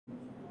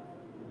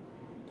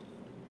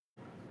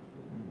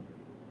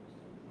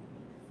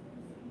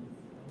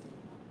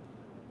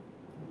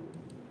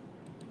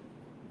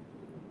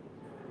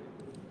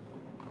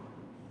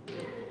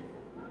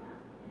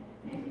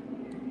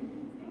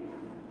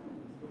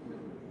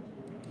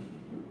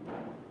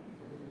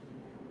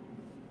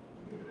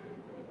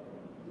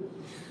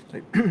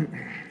طيب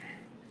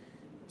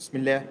بسم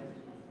الله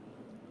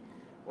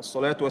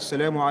والصلاة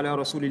والسلام على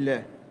رسول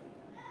الله.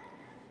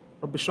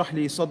 رب اشرح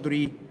لي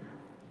صدري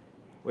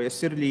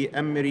ويسر لي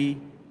أمري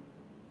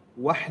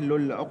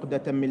واحلل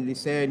عقدة من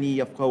لساني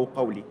يفقهوا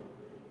قولي.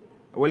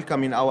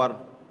 Welcome in our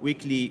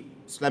weekly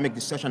Islamic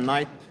discussion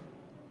night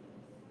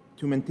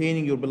to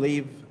maintaining your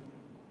belief,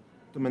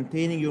 to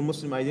maintaining your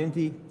Muslim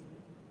identity,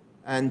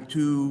 and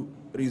to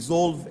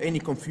resolve any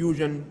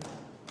confusion,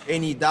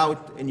 any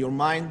doubt in your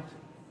mind,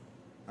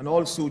 and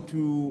also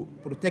to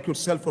protect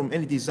yourself from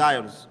any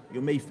desires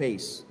you may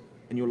face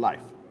in your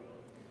life.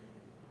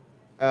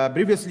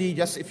 Previously,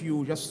 if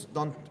you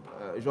don't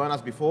join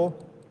us before,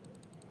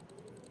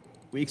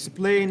 we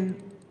explain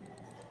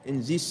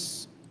in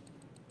these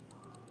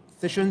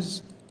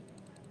sessions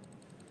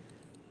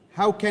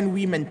how can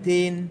we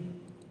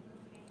maintain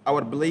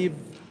our belief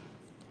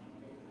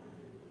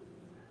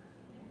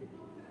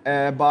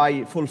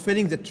by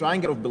fulfilling the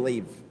triangle of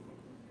belief.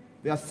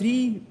 There are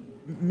three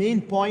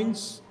main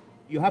points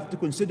you have to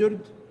consider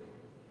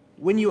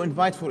when you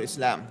invite to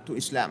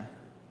Islam,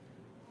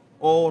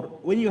 or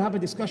when you have a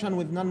discussion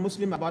with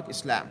non-Muslim about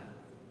Islam,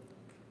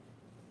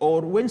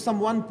 or when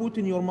someone put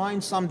in your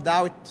mind some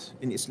doubt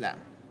in Islam.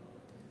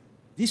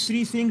 These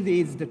three things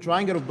is the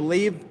triangle of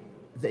belief,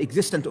 the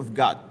existence of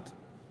God.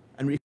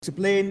 And we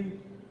explain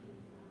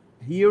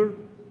here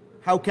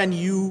how can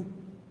you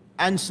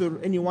answer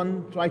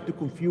anyone try to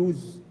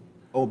confuse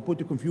or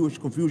put a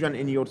confusion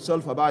in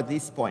yourself about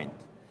this point.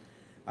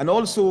 And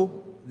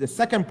also the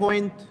second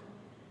point,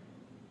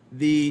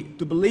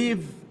 to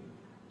believe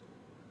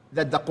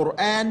that the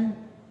Quran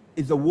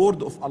is the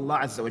word of Allah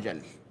Azza wa Jal.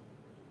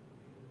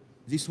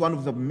 This is one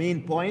of the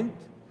main points.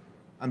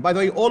 And by the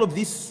way, all of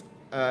this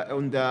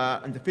on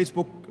the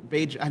Facebook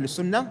page Ahl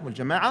Sunnah wal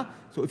Jama'ah.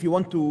 So if you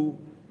want to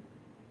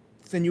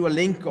send you a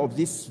link of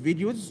these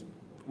videos,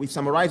 we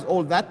summarize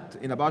all that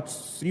in about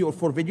 3 or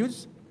 4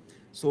 videos.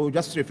 So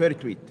just refer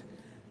to it.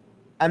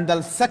 And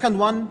the second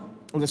one,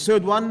 or the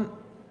third one,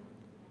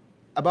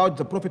 about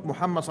the Prophet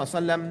Muhammad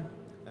sallallahu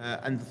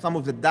and some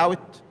of the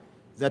doubt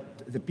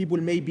that the people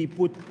may be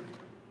put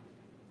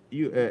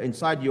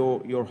inside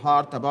your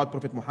heart about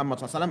Prophet Muhammad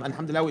sallallahu. And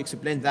alhamdulillah, we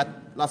explained that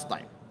last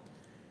time.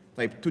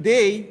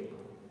 Today,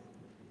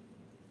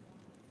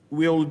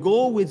 we'll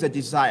go with the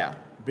desire.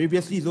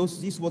 Previously,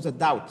 this was the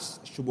doubts,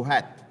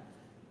 shubuhat.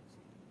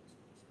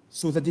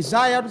 So the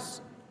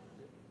desires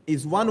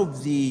is one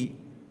of the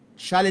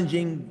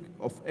challenging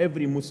of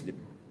every Muslim.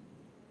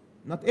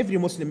 Not every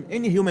Muslim,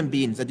 any human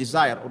being, the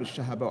desire or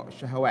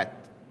shahawat.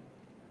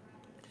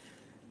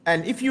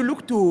 And if you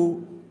look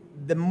to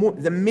the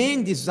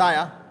main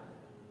desire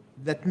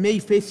that may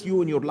face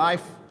you in your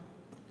life,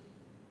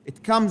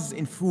 it comes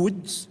in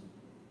foods,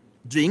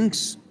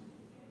 drinks,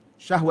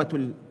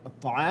 shahwatul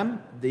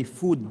ta'am, the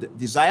food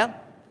desire,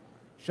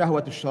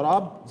 shahwatul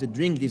sharab, the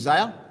drink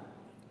desire.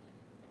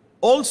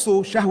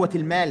 Also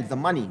shahwatul mal, the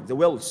money, the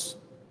wealth.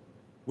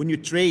 When you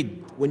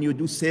trade, when you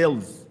do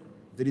sales,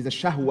 there is a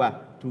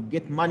shahwa to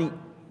get money.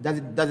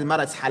 Doesn't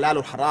matter it's halal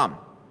or haram.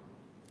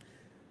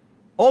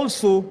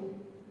 Also,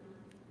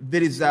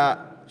 there is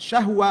a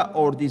shahwa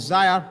or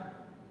desire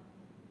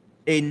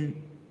in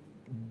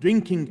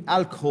drinking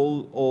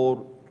alcohol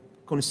or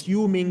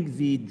consuming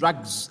the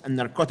drugs and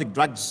narcotic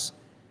drugs.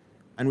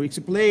 And we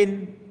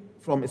explain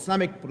from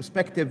Islamic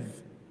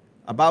perspective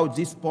about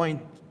this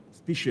point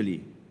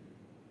especially.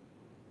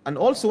 And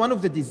also one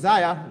of the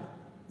desire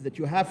that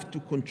you have to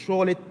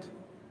control it,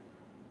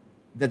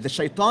 that the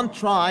shaitan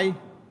try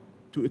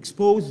to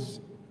expose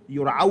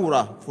your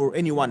aura for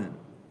anyone,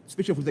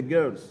 especially for the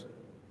girls.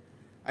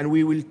 And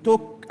we will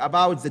talk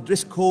about the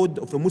dress code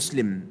of a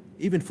Muslim,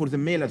 even for the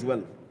male as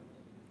well.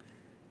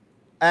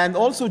 And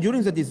also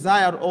during the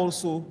desire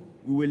also,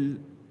 we will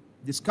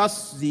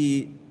discuss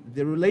the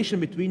relation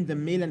between the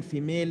male and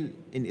female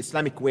in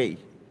Islamic way.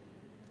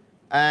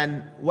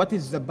 And what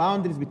is the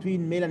boundaries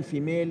between male and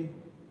female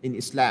in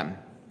Islam.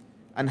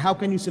 And how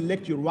can you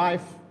select your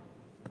wife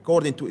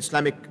according to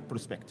Islamic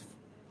perspective.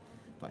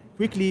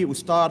 Quickly, we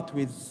start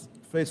with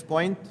first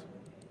point.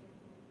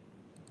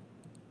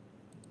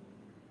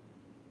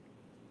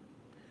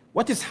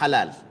 What is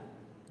halal?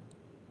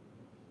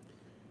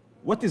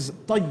 What is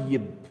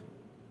tayyib,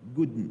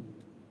 good?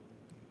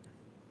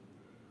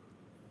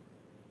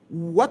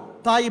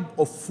 What type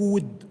of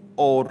food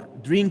or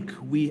drink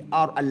we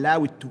are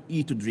allowed to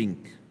eat or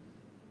drink?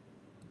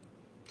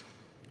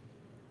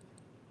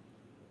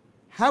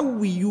 How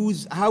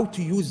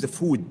to use the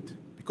food?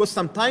 Because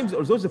sometimes,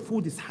 although the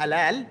food is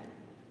halal,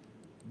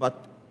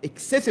 but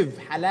excessive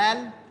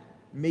halal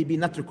may be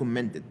not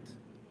recommended.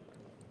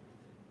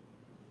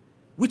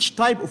 Which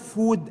type of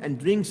food and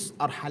drinks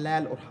are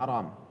halal or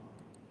haram?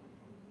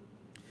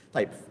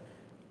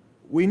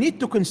 We need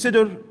to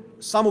consider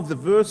some of the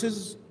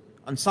verses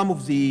and some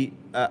of the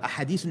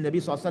ahadith in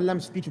Nabi sallallahu alaihi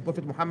wasallam, speech of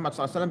Prophet Muhammad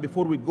sallallahu alaihi wasallam,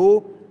 before we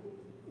go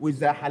with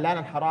the halal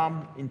and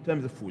haram in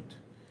terms of food.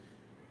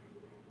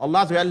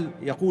 Allah Azza wa Jal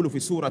يقول في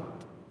سورة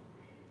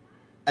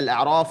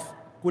الأعراف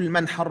قل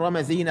من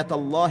حرم زينة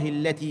الله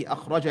التي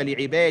أخرج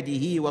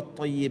لعباده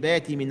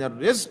والطيبات من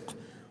الرزق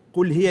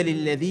قل هي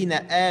للذين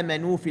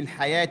آمنوا في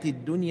الحياة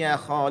الدنيا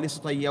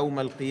خالصة يوم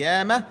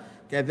القيامة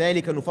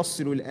كذلك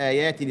نفصل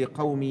الآيات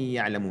لقوم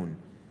يعلمون.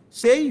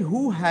 Say,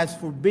 who has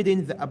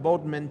forbidden the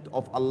abhorrement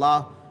of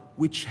Allah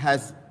which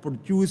has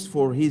produced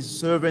for his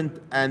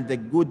servant and the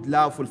good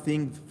lawful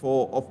thing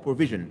of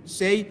provision.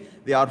 Say,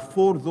 they are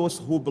for those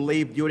who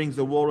believe during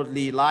the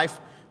worldly life,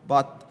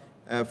 but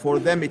for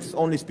them it's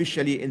only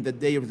especially in the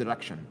day of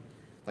resurrection.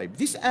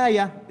 This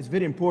ayah is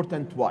very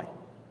important. Why?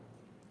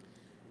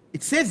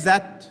 It says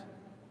that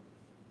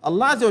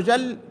Allah Azza wa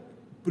Jal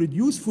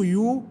produced for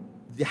you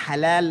the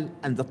halal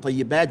and the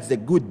tayyibat, the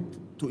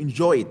good, to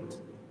enjoy it.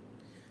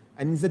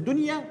 And in the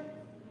dunya,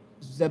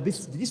 the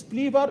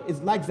disbeliever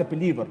is like the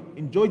believer,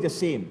 enjoy the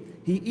same.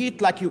 He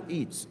eats like you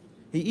eat.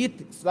 He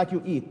eats like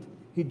you eat.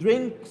 He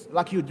drinks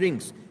like you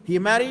drink. He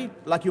married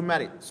like you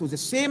married. So the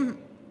same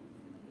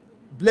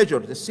pleasure,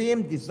 the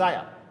same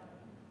desire.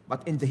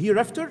 But in the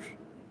hereafter,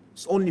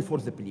 it's only for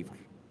the believer.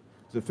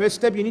 So the first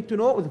step you need to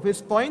know, or the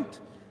first point,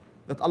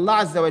 that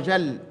Allah Azza wa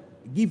Jal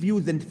give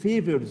you the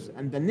favors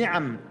and the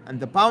ni'am and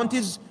the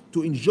bounties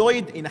to enjoy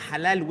it in a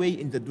halal way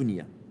in the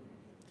dunya.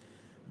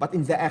 But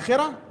in the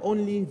akhirah,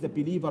 only the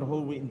believer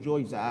who will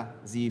enjoy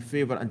the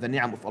favor and the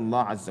ni'am of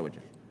Allah Azza wa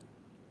Jal.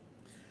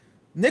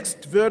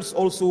 Next verse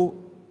also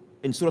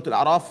in Surah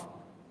Al-A'raf,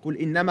 قل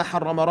إنما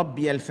حرم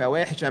ربي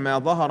الفواحش ما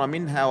ظهر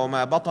منها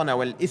وما بطن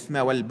والإثم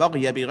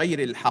والبغي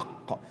بغير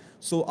الحق.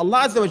 So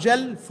Allah Azza wa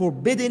Jal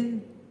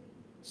forbidden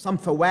some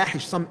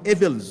fawahish, some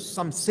evils,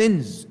 some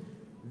sins,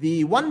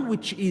 the one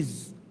which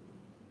is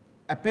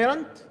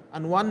apparent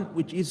and one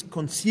which is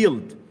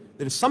concealed.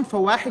 There is some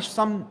fawahish,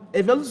 some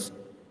evils,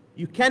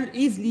 you can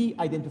easily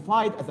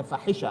identify it as a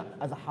fahisha,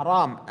 as a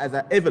haram, as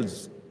a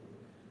evils.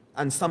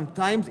 And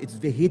sometimes it's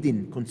the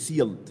hidden,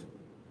 concealed.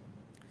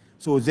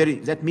 So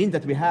that means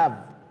that we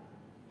have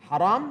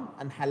haram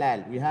and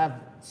halal. We have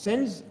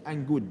sins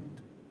and good,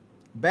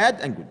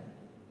 bad and good.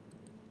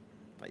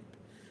 Right.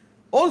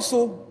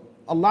 Also,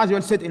 Allah Azza wa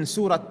Jalla said in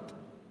Surah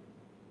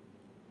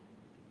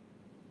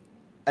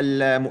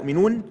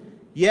Al-Mu'minun,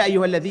 يا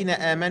أيها الذين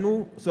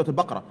آمنوا, سورة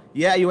البقرة,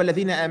 يا أيها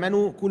الذين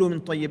آمنوا كلوا من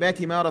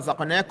طيبات ما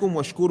رزقناكم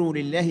واشكروا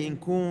لله إن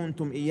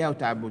كنتم إياه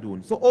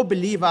تعبدون. So, O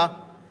believer,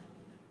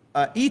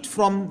 eat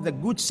from the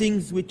good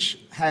things which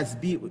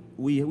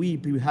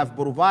we have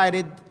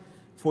provided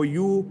for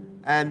you,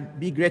 and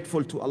be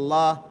grateful to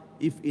Allah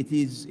if it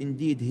is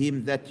indeed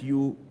Him that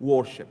you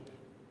worship.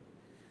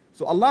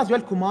 So Allah as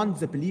well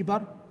commands the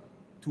believer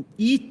to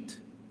eat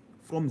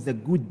from the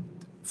good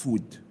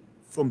food,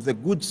 from the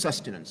good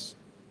sustenance.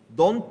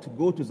 Don't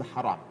go to the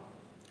haram.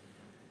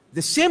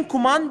 The same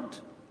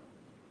command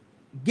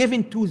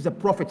given to the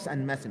prophets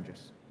and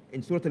messengers.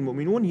 In Surah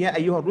Al-Mu'minun, يا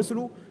أيها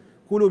الرسل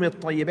كلوا من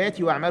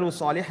الطيبات واعملوا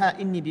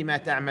صالحا إني بما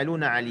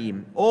تعملون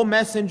عليم. O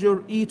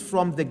messenger, eat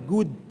from the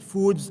good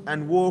foods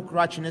and work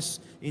righteousness.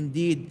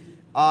 Indeed,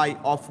 I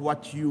of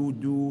what you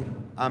do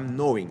am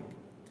knowing.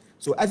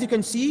 So as you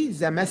can see,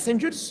 the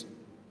messengers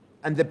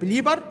and the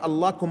believer,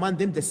 Allah command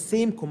them the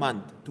same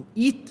command, to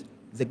eat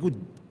the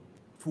good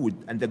food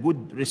and the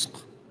good rizq.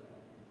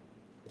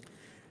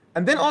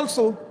 And then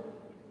also,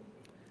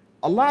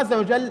 Allah Azza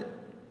wa Jal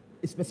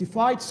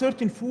specified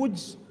certain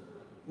foods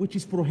which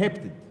is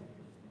prohibited.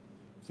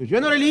 So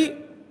generally,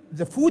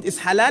 the food is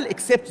halal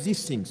except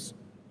these things.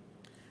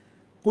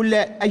 قل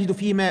لا أجد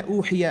فيما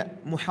أوحي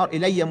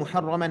إلي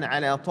محرما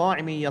على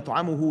طاعم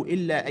يطعمه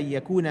إلا أن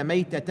يكون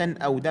ميتة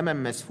أو دما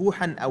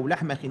مسفوحا أو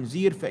لحم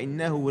خنزير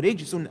فإنه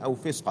رجس أو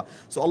فسق.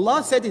 So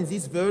Allah said in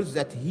this verse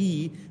that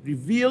He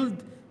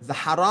revealed the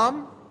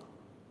haram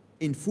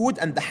in food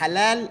and the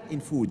halal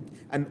in food.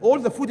 And all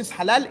the food is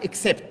halal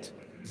except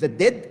the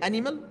dead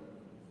animal,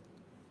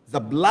 the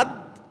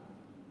blood,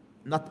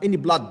 not any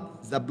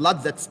blood, the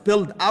blood that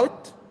spilled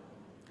out,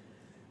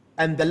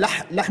 and the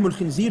lahm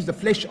al-khinzir, the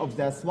flesh of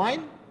the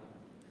swine.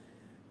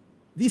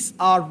 These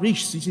are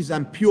rich, this is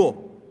impure.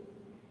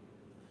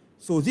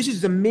 So this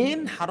is the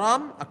main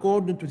haram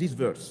according to this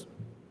verse.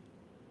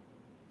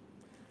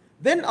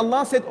 Then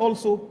Allah said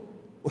also,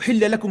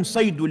 أحل لكم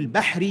صيد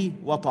البحر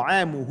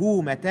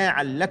وطعامه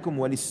متاعا لكم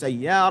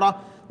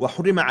وللسيارة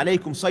وحرم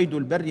عليكم صيد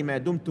البر ما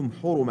دمتم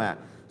حرما.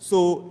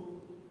 So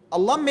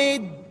Allah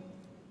made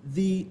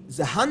the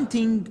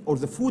hunting or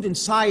the food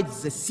inside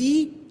the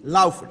sea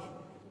lawful.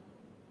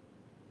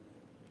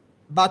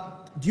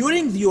 But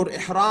during your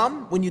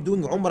ihram, when you're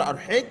doing umrah or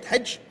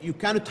hajj, you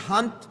cannot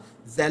hunt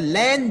the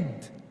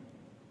land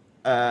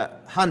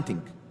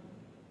hunting.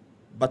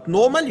 But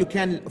normal, you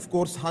can of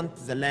course hunt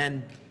the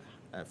land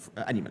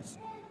animals.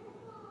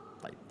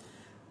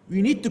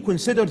 We need to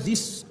consider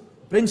this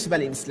principle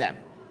in Islam.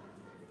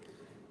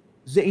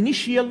 The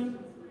initial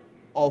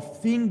of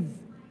things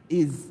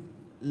is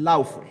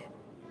lawful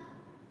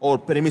or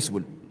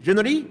permissible.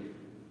 Generally,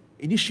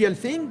 initial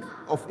thing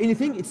of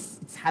anything, it's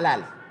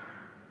halal.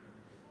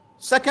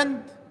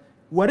 Second,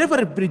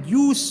 whatever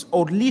produce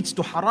or leads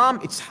to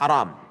haram, it's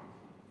haram.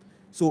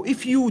 So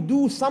if you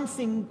do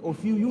something or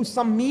if you use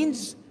some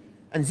means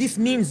and this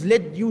means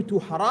led you to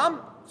haram,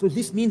 so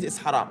this means it's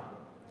haram.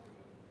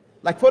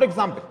 Like for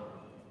example,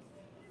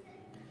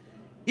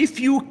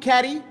 if you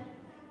carry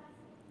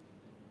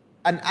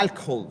an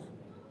alcohol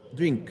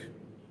drink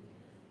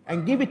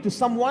and give it to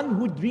someone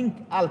who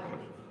drink alcohol,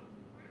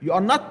 you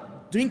are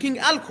not drinking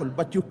alcohol,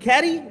 but you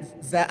carry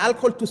the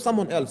alcohol to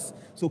someone else.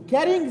 So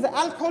carrying the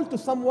alcohol to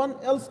someone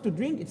else to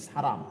drink, it's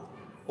haram,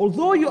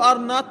 although you are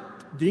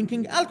not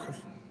drinking alcohol.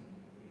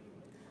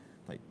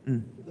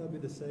 Would that be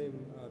the same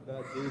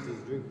bad deeds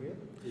as drinking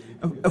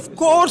it? Of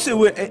course,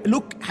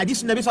 look,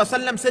 Hadith Nabi Sallallahu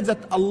Alaihi Wasallam said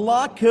that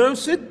Allah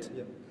cursed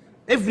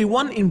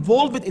everyone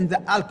involved in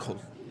the alcohol.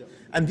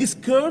 And this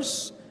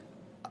curse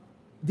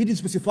didn't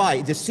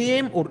specify the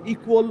same or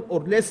equal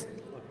or less.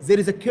 There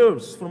is a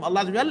curse from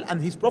Allah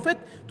and His Prophet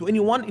to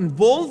anyone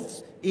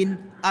involved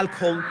in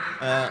alcohol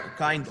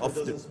kind of.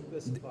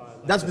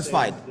 That's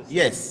specified,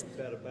 yes.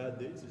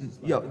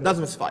 Yeah, that's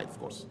specified, of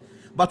course.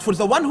 But for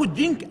the one who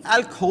drink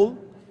alcohol,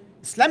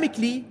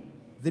 Islamically,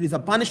 there is a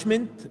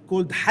punishment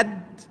called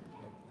had,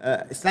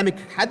 Islamic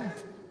had,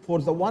 for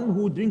the one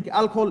who drink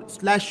alcohol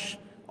slash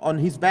on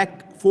his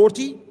back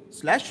 40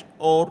 slash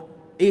or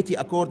 80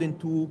 according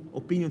to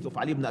opinions of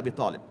Ali ibn Abi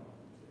Talib.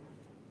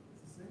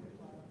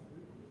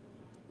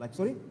 Like,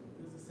 sorry?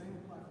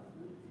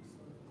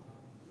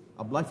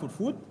 Apply for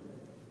food?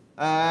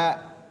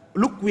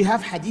 Look, we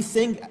have hadith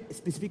saying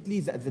specifically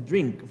the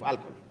drink of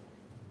alcohol.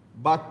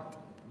 But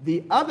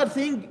the other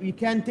thing, we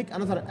can take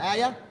another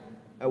ayah,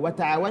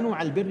 وَتَعَوَنُوا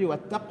عَلَى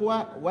الْبِرِّ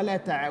وَالتَّقْوَى وَلَا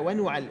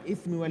تَعَوَنُوا عَلى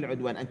الْإِثْمِ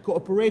وَالْعُدْوَانِ, and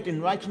cooperate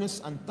in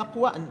righteousness and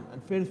taqwa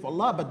and fairness for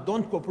Allah, but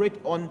don't cooperate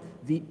on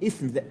the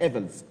ithm, the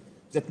evils.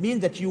 That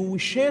means that you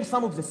share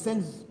some of the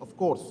sins, of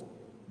course,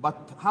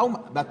 but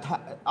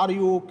are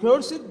you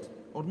cursed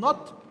or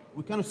not?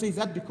 We cannot say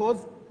that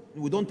because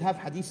we don't have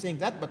hadith saying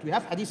that, but we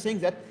have hadith saying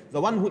that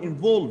the one who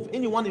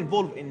anyone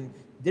involved in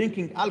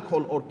drinking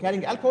alcohol or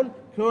carrying alcohol,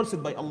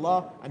 cursed by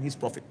Allah and His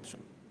Prophet.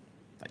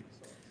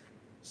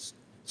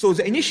 So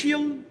the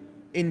initial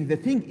in the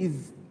thing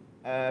is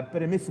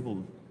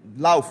permissible,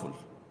 lawful,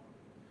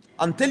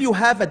 until you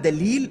have a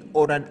dalil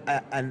or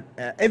an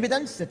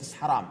evidence that is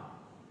haram.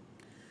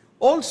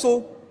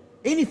 Also,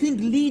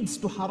 anything leads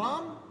to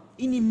haram,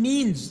 any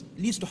means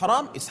leads to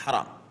haram is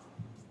haram.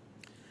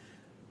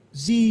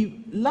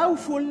 The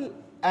lawful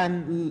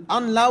and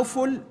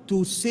unlawful,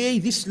 to say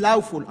this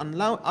lawful,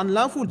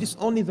 unlawful, this is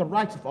only the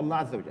rights of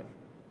Allah Azza wa Jal.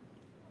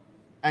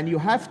 And you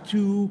have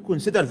to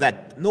consider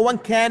that. No one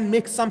can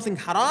make something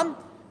haram,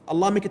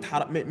 Allah made it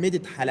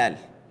halal.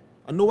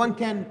 And no one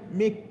can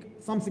make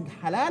something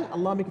halal,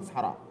 Allah make it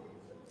haram.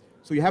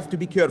 So you have to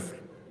be careful.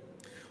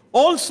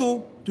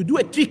 Also, to do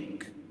a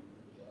trick,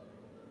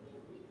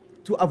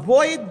 to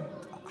avoid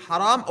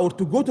haram or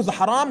to go to the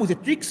haram with the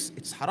tricks,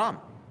 it's haram.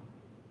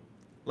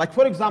 Like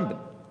for example,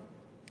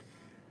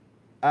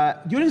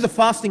 during the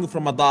fasting of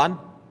Ramadan,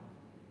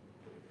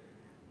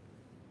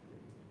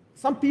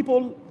 some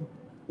people,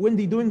 when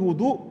they're doing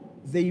wudu,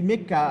 they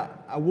make a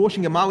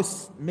washing a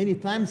mouth many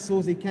times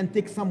so they can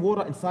take some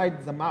water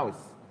inside the mouth.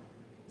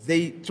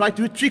 They try to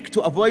do a trick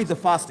to avoid the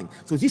fasting.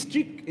 So this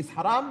trick is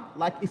haram,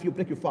 like if you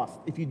break your fast,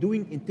 if you're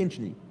doing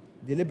intentionally,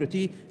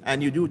 deliberately,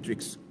 and you do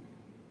tricks.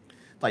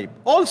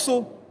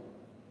 Also,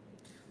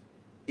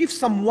 if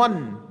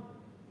someone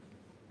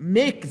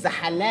makes the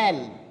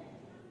halal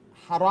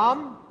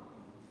haram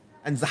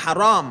and the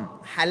haram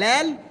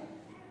halal,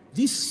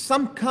 this is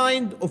some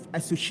kind of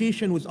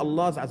association with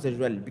Allah Azza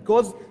wa Jal,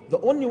 because the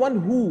only one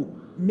who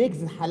makes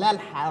the halal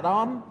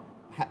haram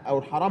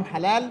or haram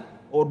halal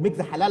or makes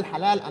the halal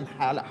halal and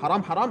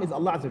haram haram is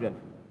Allah Azza wa Jal,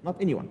 not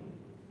anyone.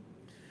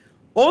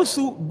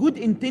 Also, good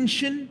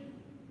intention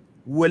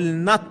will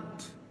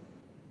not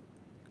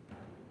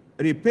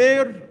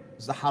repair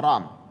the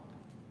haram.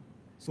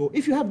 So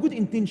if you have good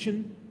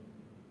intention,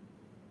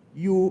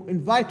 you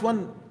invite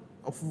one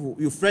of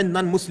your friend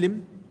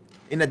non-Muslim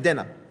in a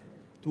dinner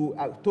to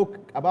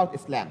talk about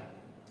Islam,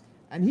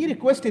 and he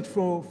requested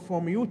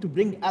from you to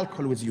bring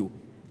alcohol with you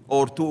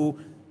or to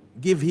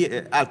give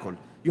him alcohol.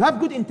 You have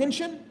good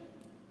intention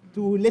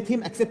to let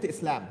him accept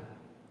Islam,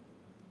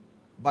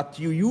 but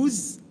you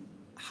use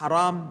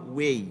haram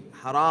way,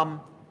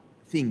 haram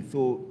thing.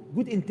 So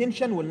good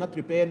intention will not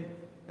repair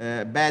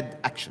bad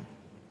action.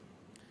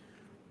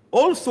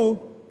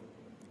 Also,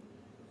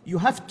 you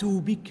have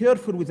to be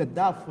careful with the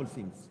doubtful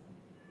things.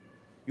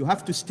 You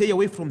have to stay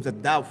away from the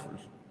doubtful,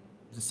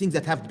 the things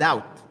that have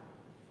doubt.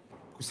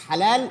 Because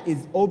halal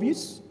is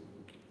obvious,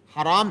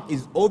 haram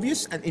is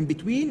obvious, and in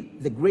between,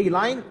 the gray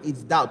line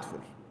is doubtful.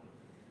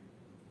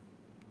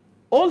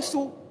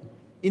 Also,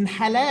 in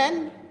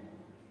halal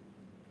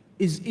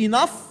is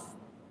enough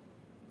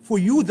for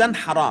you than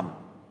haram.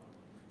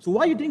 So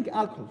why you drink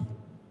alcohol?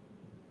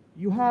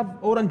 You have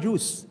orange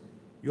juice,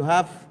 you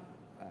have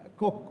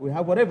Coke, you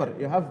have whatever,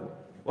 you have.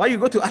 Why you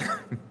go to alcohol?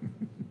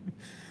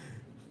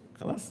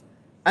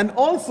 And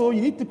also,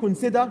 you need to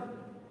consider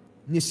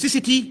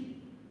necessity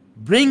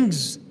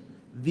brings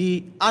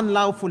the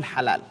unlawful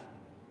halal.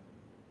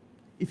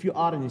 If you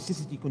are in a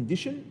necessity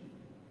condition,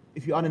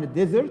 if you are in a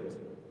desert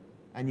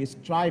and you're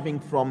striving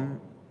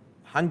from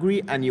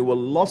hungry and you will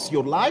lose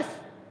your life,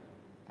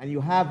 and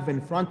you have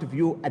in front of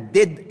you a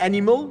dead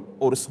animal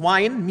or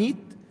swine meat,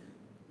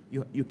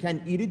 you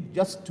can eat it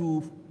just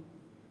to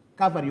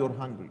cover your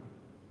hunger.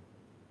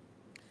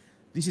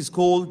 This is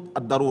called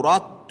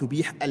الضرورات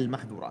تبيح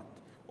المحظورات,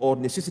 or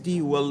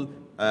necessity will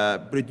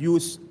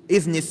produce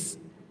isness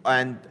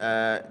and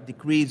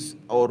decrease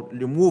or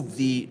remove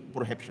the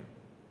prohibition.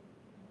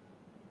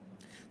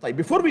 طيب,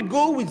 before we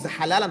go with the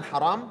halal and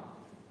haram,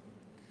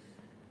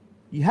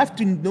 you have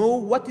to know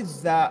what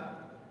is the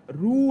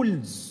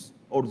rules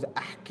or the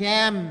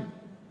ahkam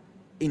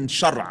in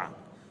shara.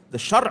 The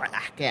shara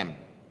ahkam.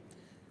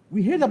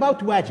 We heard about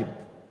wajib.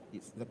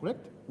 Is that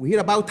correct? We hear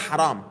about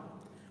haram.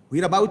 We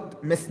hear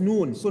about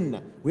masnoon,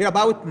 sunnah. We hear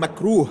about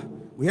makruh.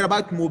 We hear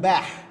about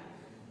mubah.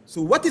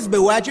 So what is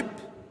bewajib?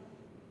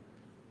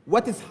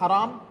 What is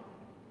haram?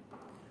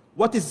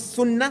 What is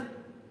sunnah?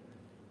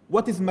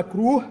 What is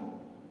makruh?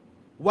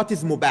 What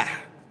is mubah?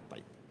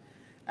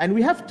 And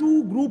we have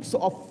two groups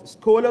of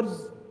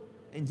scholars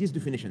in these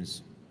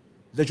definitions.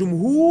 The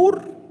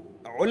jumhur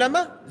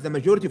ulama, the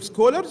majority of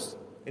scholars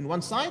in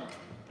one side,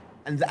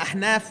 and the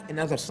ahnaf in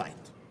other side.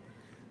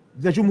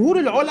 The jumhur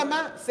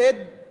ulama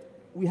said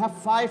we have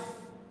 5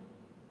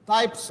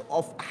 types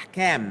of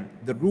ahkam,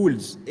 the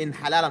rules in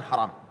halal and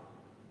haram.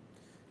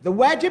 The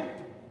wajib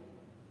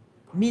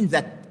means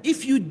that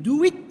if you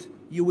do it,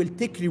 you will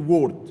take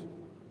reward.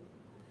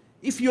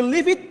 If you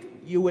leave it,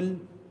 you will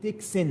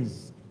take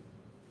sins,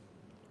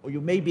 or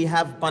you maybe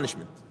have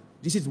punishment.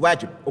 This is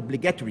wajib,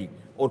 obligatory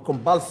or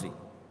compulsory.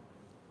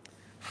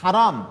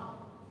 Haram,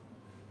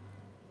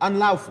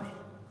 unlawful.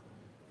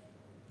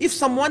 If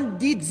someone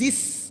did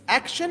this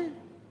action,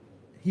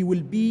 he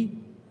will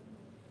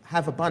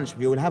have a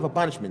punishment. He will have a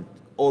punishment,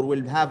 or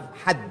will have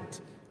hadd,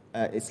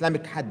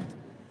 Islamic hadd.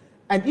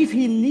 And if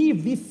he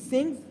leaves these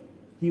things,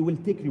 he will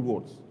take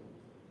rewards.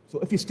 So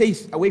if he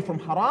stays away from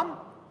haram,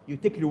 you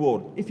take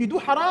reward. If you do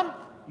haram,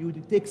 you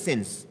take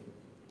sins.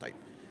 Right.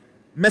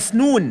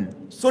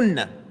 Masnoon,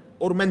 sunnah,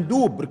 or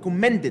mandub,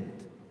 recommended.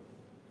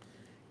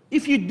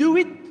 If you do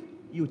it,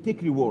 you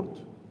take reward.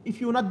 If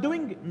you're not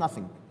doing it,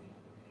 nothing.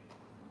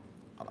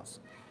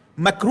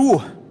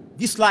 Makruh,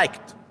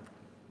 disliked.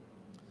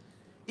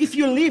 If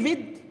you leave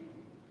it,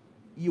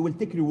 you will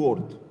take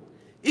reward.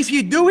 If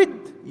you do it,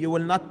 you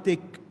will not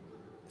take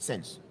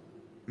sins.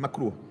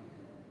 Makruh.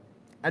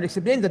 And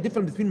explain the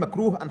difference between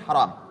makruh and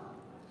haram.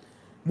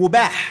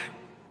 Mubah,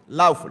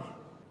 lawful.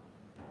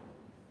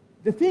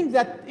 The thing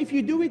that if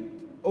you do it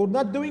or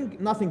not doing,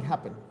 nothing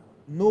happen.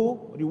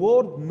 No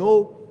reward,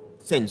 no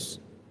sins.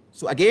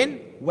 So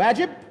again,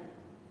 wajib.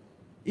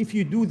 If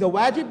you do the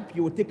wajib,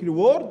 you will take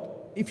reward.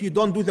 If you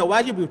don't do the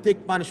wajib, you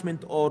take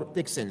punishment or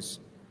take sins.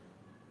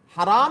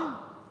 Haram,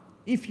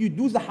 if you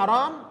do the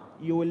haram,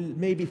 you will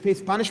maybe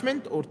face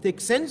punishment or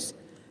take sins.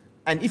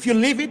 And if you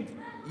leave it,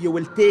 you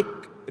will take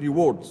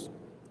rewards.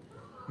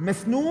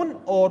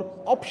 Masnoon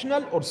or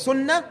optional or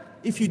sunnah,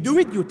 if you do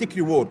it, you take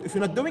reward. If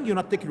you're not doing, you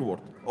not take reward,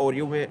 or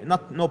you will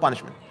no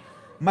punishment.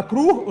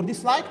 Makruh or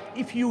dislike,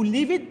 if you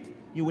leave it,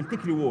 you will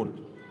take reward.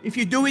 If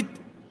you do it,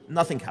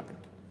 nothing happened.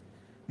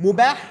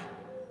 Mubah,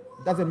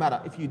 doesn't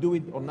matter if you do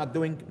it or not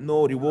doing,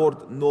 no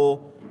reward,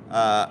 no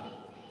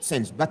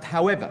sins. But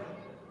however,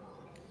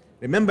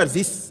 remember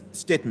this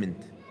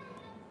statement.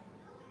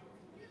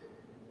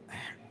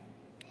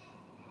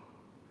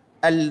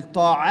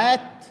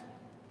 الطاعات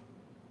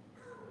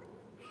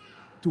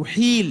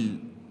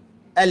تحيل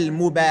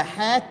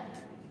المباحات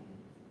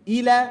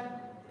إلى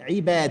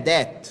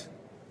عبادات.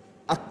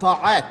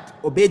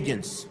 الطاعات,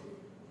 obedience,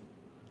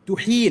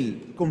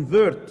 تحيل,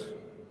 convert,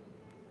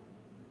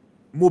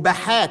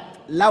 مباحات,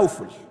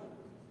 lawful,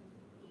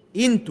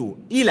 into,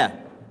 إلى,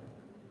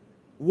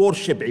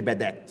 worship,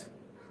 عبادات.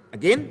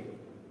 Again,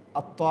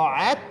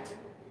 الطاعات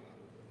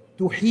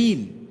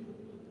تحيل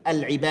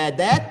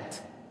العبادات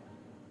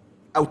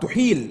أو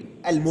تحيل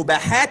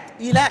المباحات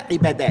إلى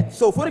عبادات.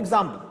 So for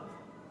example,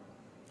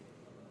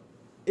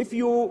 if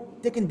you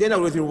taking dinner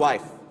with your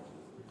wife,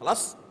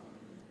 خلاص,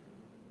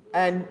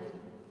 and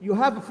you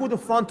have food in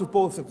front of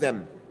both of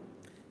them,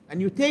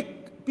 and you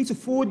take a piece of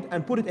food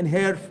and put it in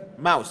her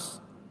mouth.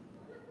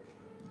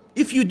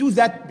 If you do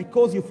that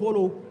because you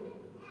follow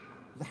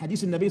the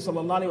hadith of Nabi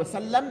sallallahu alaihi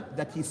wasallam,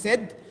 that he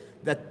said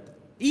that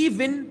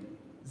even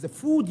the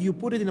food you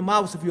put it in the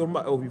mouth of your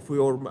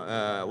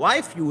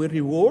wife, you will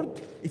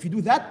reward. If you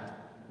do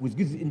that with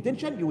good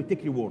intention, you will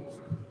take reward.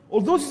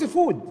 Although this is a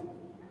food.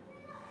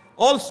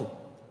 Also,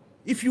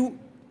 if you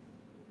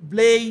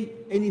play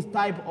any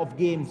type of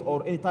games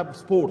or any type of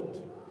sport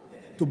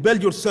to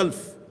build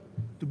yourself,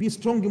 to be a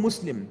strong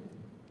Muslim,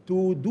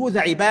 to do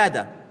the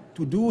ibadah,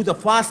 to do the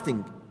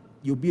fasting,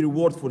 you'll be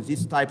rewarded for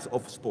these types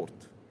of sport.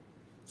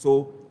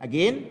 So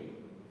again,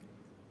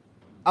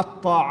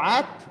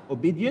 الطاعات,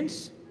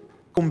 obedience,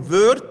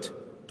 convert,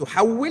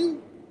 تحول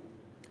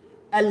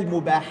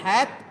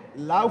المباحات,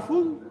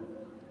 lawful,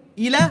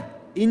 إلى,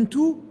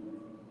 into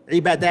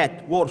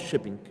عبادات,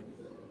 worshipping.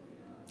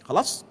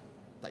 خلاص؟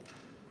 طيب.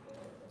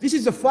 This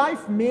is the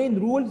 5 main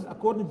rules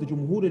according to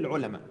جمهور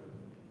العلماء.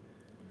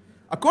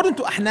 According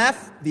to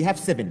Ahnaf, they have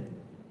 7.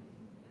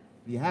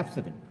 They have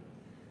 7.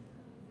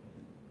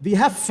 They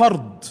have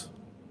fard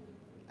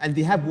and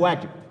they have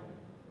wajib.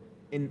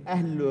 In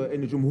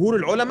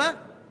جمهور العلماء,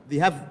 they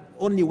have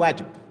only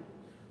wajib.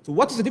 So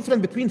what is the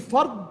difference between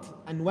fard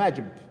and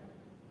wajib.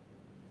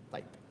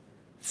 طيب.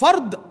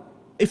 Fard,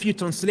 if you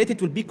translate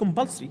it, will be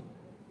compulsory.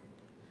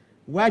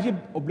 Wajib,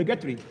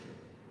 obligatory.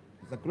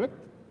 Is that correct?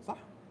 صح.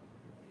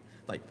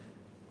 طيب.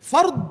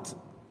 Fard,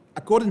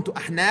 according to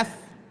Ahnaf,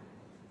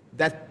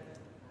 that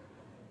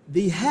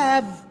they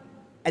have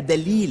a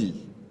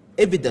dalil,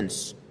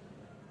 evidence,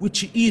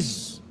 which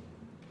is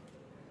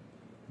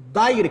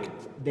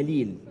direct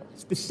dalil,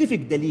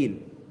 specific dalil.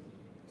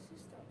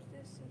 Stop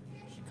this.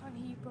 She can't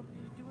hear you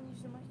properly. Do you want to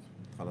use the mic?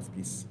 خلاص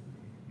please.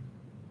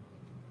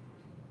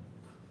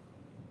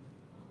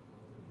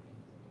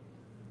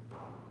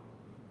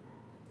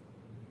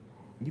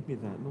 Give me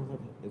that. No,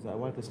 that is a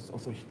wireless. Oh,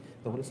 sorry.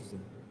 The wireless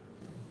system.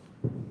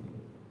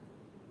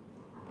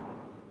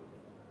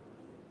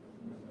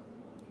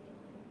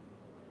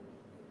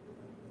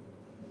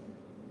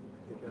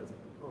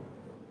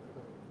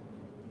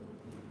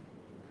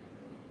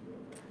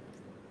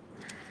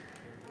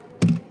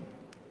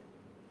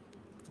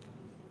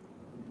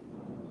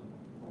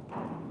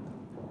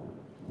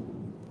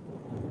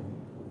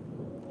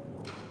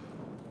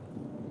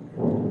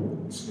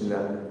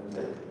 Bismillah.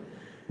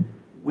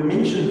 We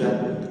mentioned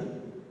that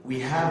we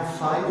have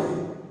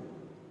 5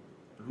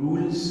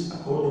 rules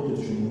according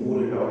to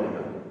Jumhur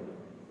al-Ulama.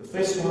 The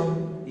first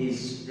one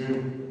is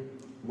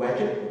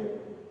wajib,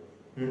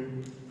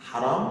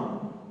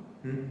 haram,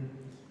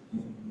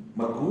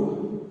 makruh,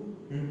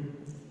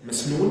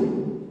 masnoon,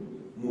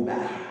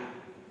 mubah.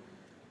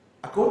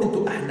 According to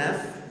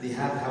Ahnaf, they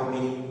have how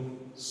many?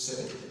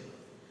 7.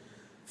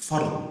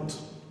 Fard,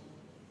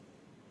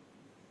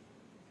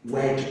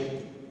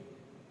 wajib,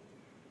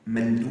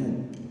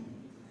 mandoob,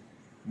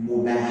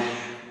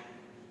 مباح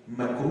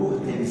مكروه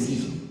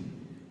تنزيهي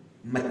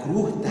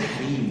مكروه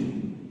تحريمي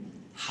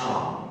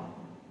حرام.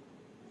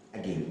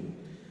 Again,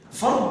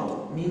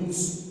 فرض means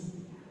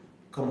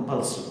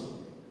compulsory,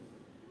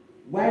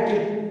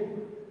 واجب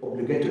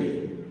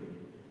obligatory,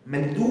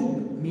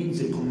 مندوب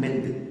means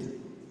recommended,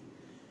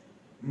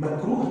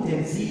 مكروه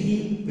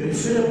تنزيهي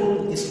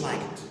preferable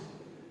disliked,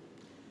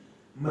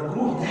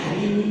 مكروه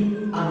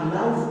تحريمي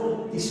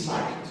unlawful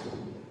disliked.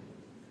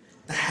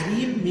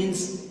 تحريم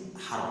means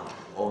haram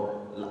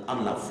or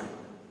unlawful.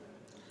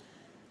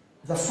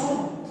 The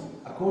fard,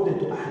 according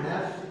to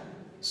Ahnaf,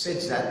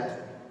 says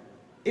that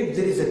if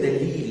there is a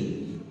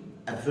dalil,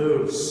 a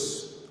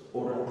verse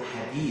or a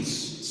hadith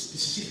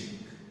specific,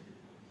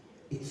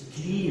 it's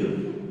clear,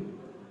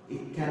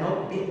 it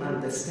cannot be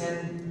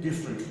understood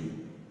differently,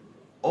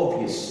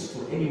 obvious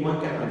for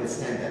anyone can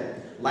understand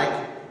that. Like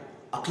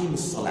aqim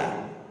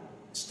as-salah,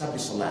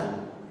 establish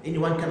salah.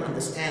 Anyone can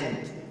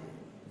understand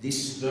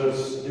this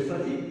verse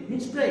differently,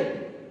 means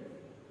pray.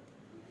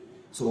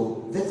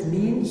 So that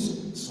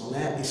means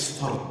salah is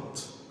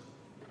fard,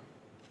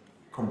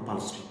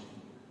 compulsory.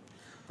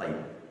 Like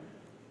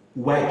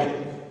wajib,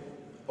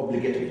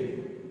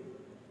 obligatory.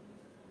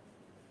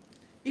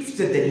 If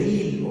the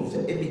dalil of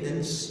the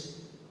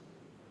evidence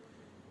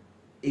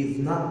is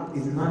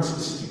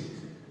non-specific,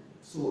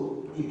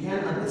 so you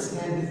can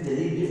understand this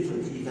dalil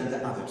differently than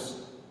the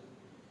others,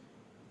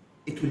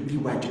 it will be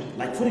wajib.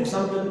 Like for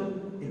example,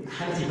 in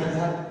Hanafi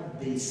madhab,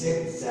 they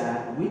said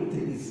the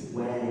witr is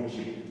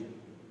wajib.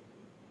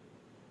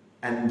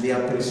 And they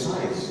are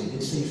precise, they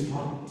didn't say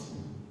fard,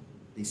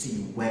 they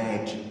say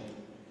wajib.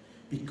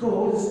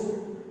 Because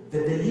the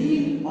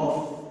dalil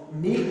of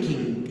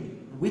making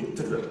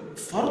witr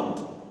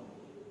fard,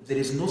 there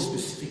is no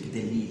specific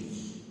dalil.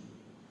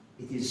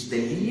 It is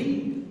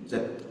dalil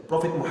that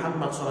Prophet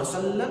Muhammad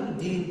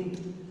didn't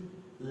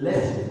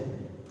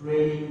let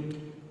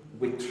praying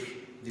witr,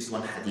 this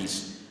one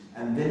hadith.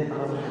 And then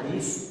another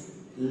hadith,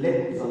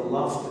 let the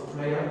last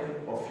prayer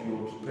of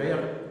your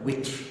prayer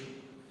witr.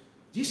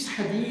 This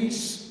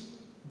hadith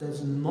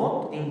does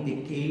not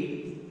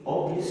indicate,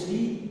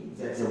 obviously,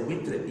 that the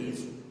witr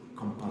is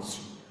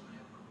compulsory,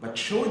 but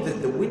show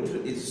that the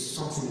witr is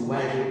something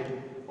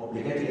wajib,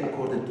 obligatory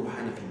according to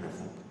Hanafi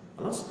method.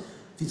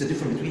 There's a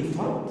difference between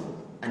fard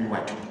and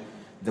wajib.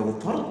 The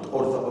fard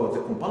or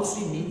the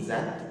compulsory means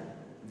that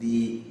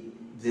the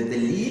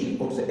dalil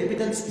of the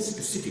evidence is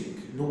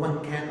specific. No one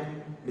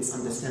can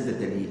misunderstand the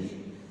dalil.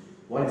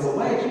 While the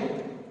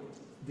wajib,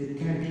 they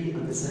can be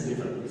understood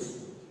differently.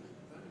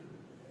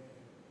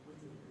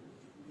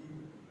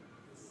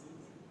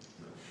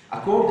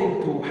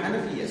 According to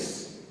Hanafi,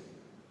 yes.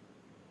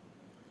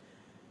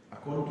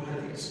 According to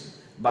Hanafi, yes.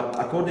 But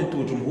according to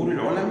Jumhur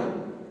al-Ulama,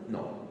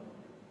 no.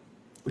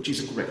 Which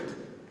is correct.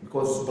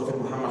 Because Prophet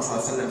Muhammad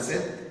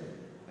said,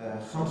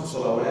 خمس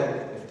صلوات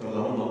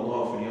افترضهن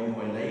الله في اليوم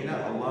والليلة.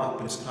 Allah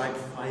prescribed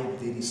 5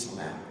 daily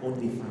salah,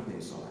 only 5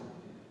 daily salah.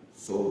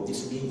 So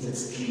this means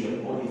it's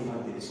clear, only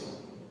 5 daily salah.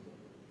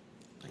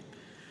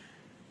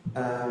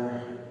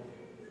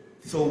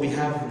 So we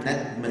have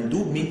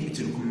mandub means it's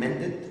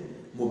recommended,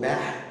 mubah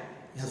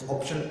has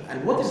option.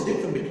 And what is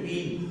different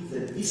between the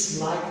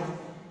dislike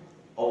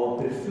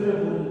or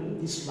preferable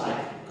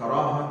dislike,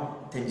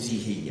 karaha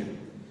tanzihiyya?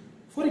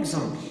 For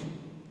example,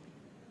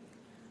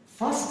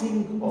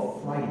 fasting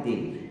of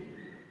Friday.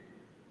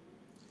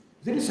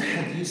 There is a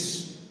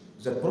hadith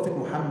that Prophet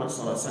Muhammad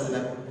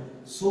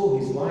saw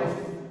his wife,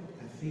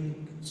 I think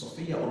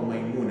Sophia or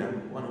Maimuna,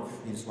 one of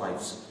his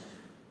wives.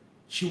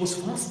 She was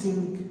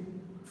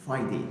fasting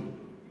Friday.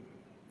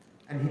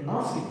 And he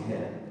asked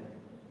her,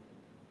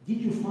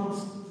 did you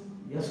fast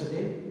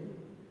yesterday?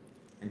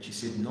 And she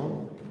said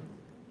no.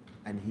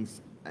 And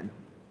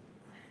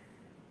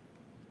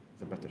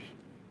the better.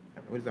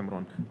 Where's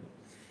Amran?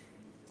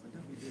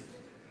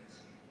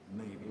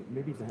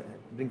 Maybe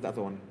bring the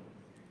other one.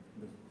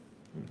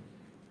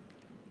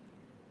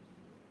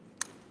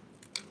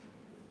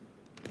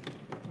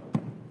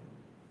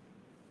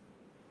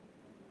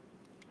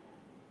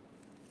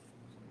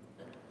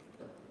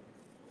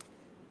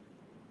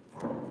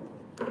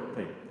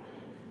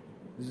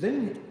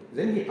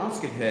 Then he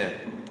asked her,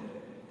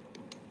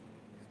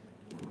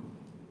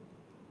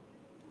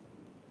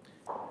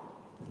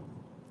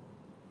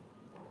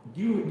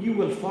 you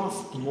will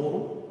fast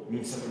tomorrow,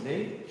 means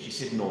Saturday? She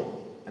said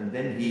no. And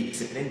then he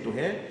explained to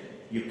her,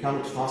 you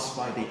cannot fast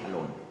Friday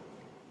alone.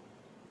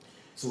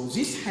 So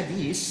this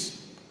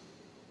hadith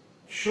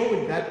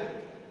showed that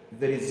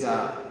there is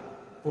a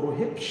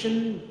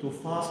prohibition to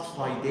fast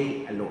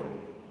Friday alone.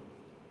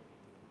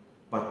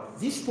 But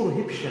this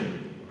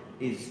prohibition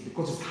is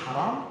because it's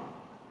haram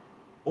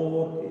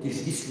or it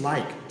is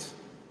disliked.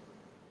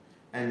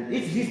 And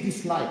if this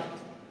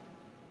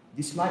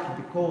disliked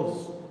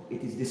because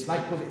it is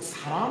disliked because it's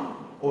haram,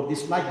 or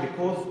disliked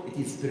because it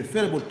is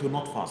preferable to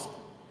not fast.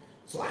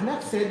 So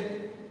Ahnaf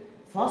said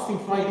fasting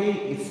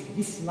Friday is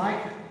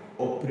disliked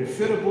or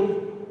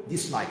preferable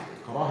disliked,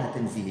 karaha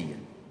tanzihiyya.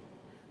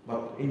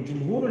 But in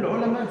Jumhur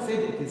al-Ulama said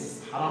it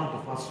is haram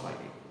to fast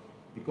Friday.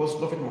 Because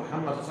Prophet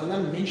Muhammad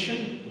ﷺ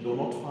mentioned, do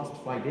not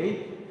fast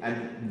Friday,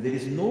 and there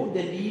is no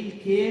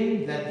dalil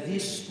came that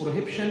this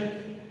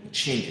prohibition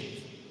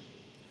changed.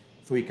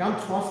 So we can't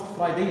fast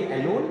Friday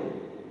alone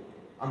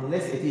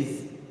unless it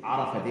is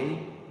Arafah day,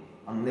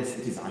 unless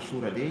it is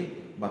Ashura day,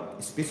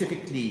 but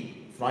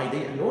specifically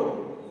Friday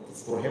alone,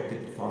 it's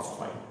prohibited to fast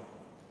Friday.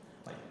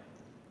 Right.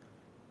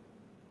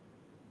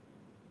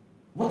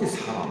 What is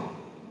haram?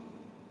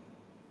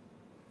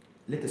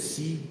 Let us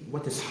see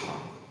what is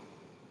haram.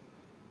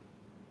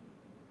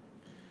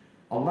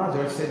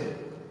 Allah said,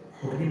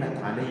 حرمت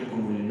عليكم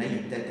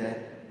الميتة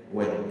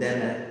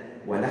والدم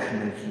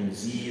ولحم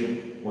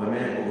الخنزير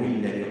وما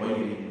أهل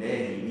لغير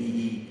الله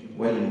به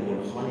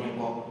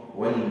والمنخنقة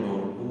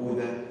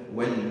والموقوذة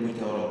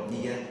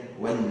والمتردية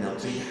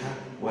والنطيحة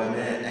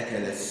وما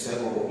أكل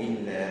السبع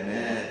إلا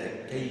ما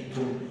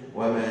ذكيتم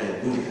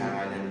وما ذبح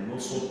على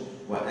النصب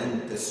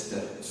وأن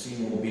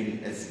تستقسموا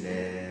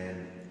بالأزلام.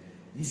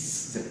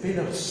 These the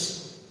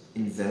pillars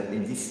in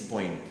this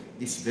point.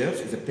 This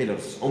verse is the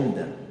pillars on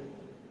them.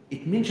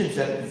 It mentions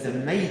that the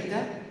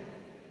mayta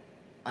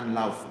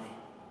unlawful,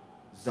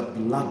 the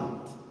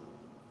blood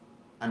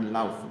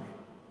unlawful,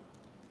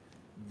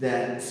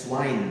 the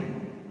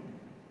swine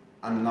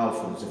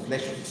unlawful, the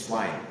flesh of the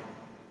swine,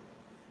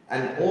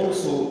 and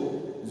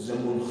also the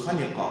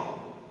munkhaniqa,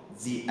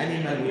 the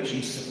animal which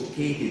is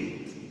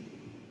suffocated,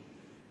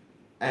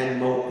 and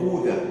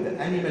mawquda,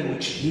 the animal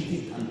which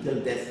heated until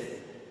death,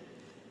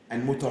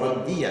 and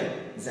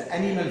mutaraddiya, the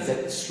animal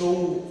that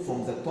threw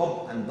from the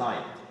top and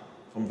died,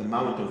 from the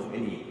mountain of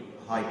any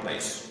high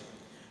place.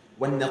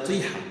 When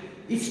natiha,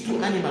 if two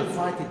animals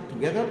fight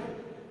together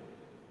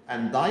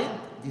and died,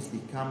 this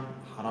become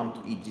haram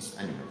to eat these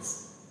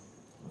animals.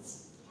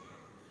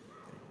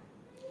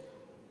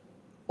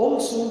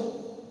 Also,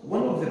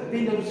 one of the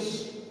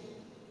pillars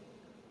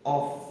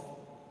of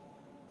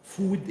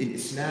food in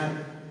Islam,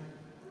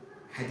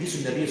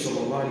 حديث النبي صلى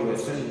الله عليه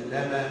وسلم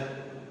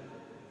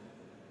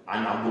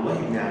عن عبد الله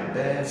بن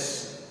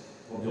عباس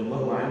رضي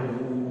الله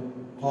عنه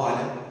قال: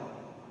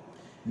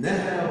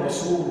 نهى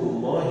رسول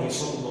الله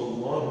صلى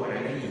الله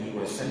عليه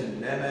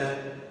وسلم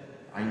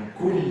عن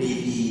كل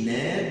ذي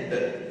ناب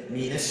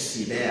من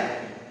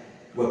السباع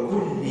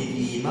وكل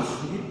ذي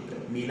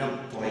مخلب من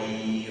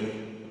الطير.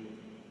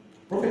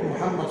 Prophet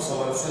Muhammad صلى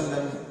الله عليه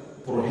وسلم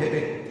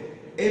prohibited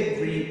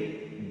every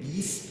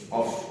beast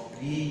of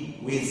prey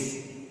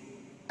with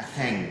a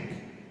fang.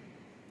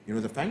 You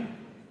know the fang?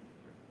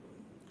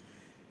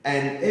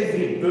 And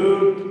every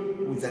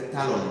bird with a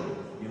talon.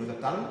 You know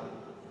the talon?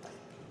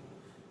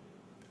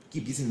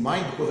 Keep this in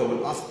mind because I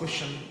will ask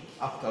questions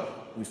after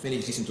we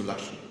finish this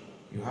introduction.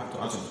 You have to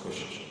answer this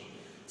question.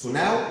 So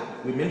now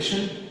we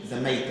mentioned the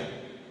mayta,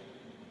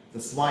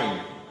 the swine.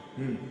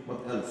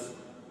 What else?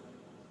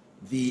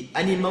 The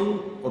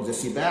animal or the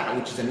siba',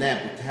 which is a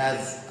nab, which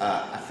has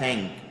a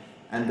fang,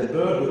 and the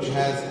bird which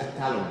has a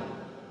talon.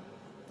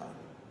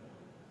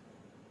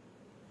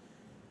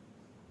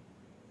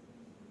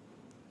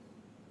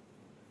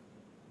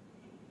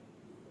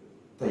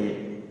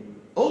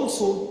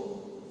 Also,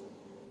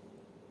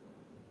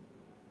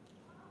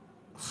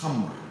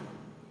 khamr.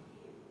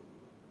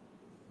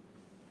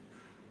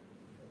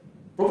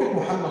 Prophet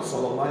Muhammad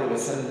sallallahu alaihi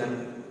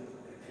wasallam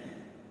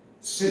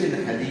said in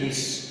a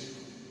hadith,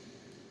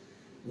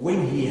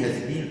 when he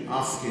has been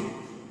asked,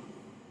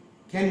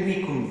 can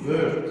we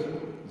convert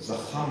the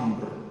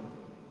khamr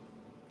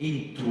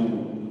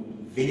into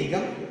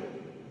vinegar?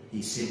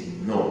 He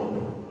said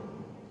no.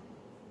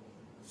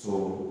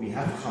 So we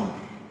have khamr.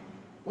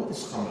 What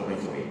is khamr, by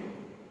the way?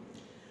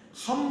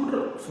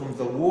 Khamr from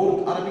the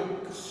word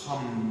Arabic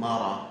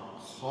khammara,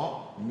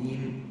 kha,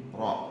 mim,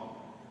 ra,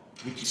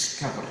 which is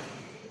cover.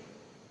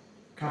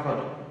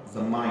 Cover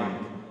the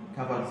mind,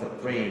 cover the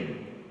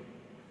brain.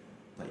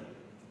 Right.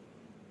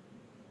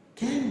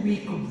 Can we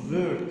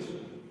convert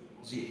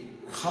the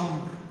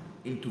khamr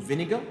into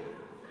vinegar?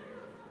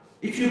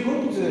 If you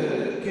go to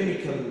the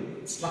chemical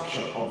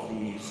structure of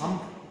the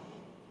khamr,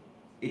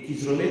 it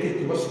is related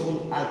to what's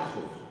called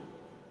alcohol.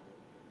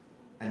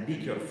 And be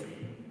careful.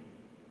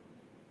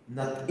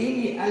 Not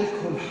any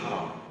alcohol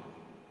haram,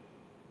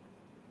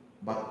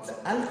 but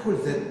the alcohol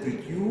that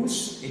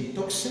produces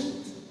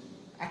intoxicant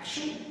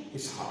action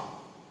is haram.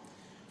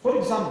 For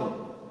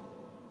example,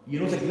 you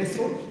know the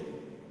glycerol?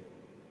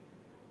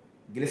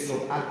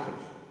 Glycerol alcohol.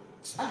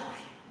 It's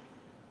alcohol.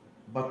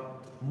 But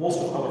most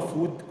of our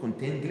food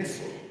contains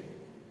glycerol.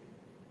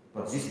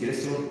 But this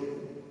glycerol,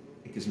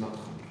 it is not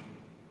khamr.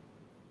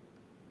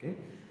 Okay?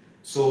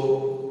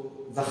 So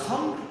the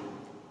khamr,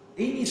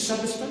 any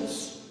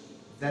substance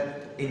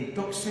that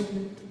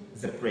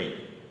intoxicate the brain.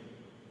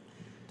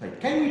 Right.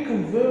 Can we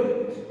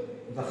convert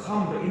the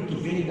khamr into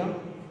vinegar?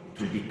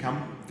 It will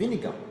become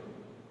vinegar.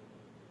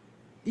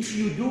 If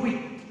you do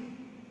it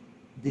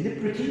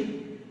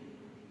deliberately,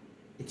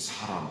 it's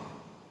haram.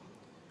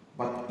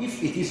 But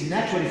if it is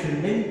naturally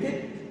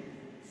fermented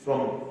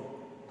from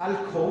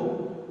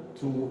alcohol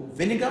to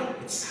vinegar,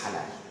 it's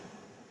halal.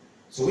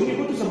 So when you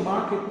go to the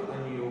market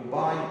and you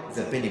buy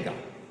the vinegar,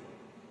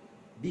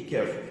 be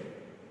careful.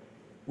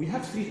 We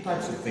have 3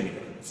 types of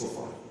vinegar so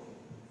far.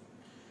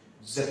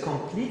 The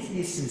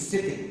completely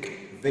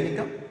synthetic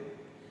vinegar,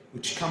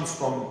 which comes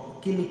from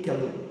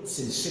chemical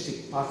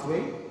synthetic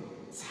pathway,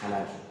 it's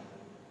halal.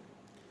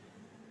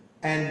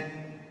 And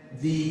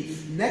the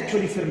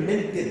naturally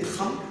fermented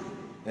khamr,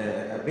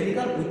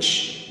 vinegar,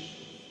 which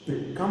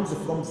comes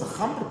from the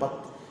khamr,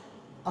 but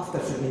after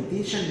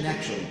fermentation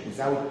naturally,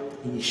 without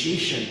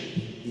initiation,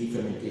 the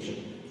fermentation,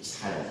 it's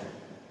halal.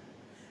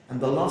 And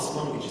the last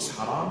one, which is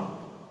haram,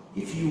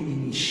 if you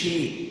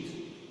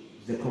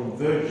initiate the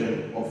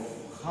conversion of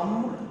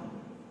khamr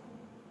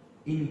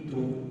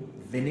into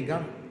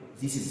vinegar,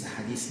 this is the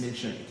hadith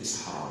mentioned, it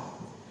is haram.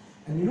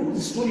 And you know the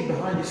story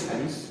behind this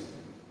hadith?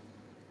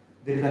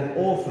 There is an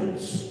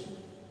orphans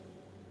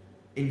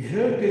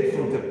inherited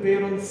from the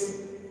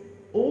parents,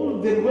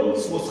 all their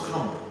wealth was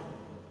khamr.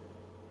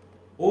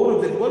 All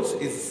of their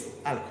wealth is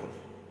alcohol.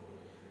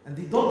 And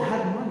they don't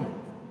have money.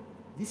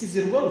 This is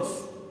their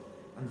wealth.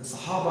 And the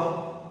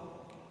Sahaba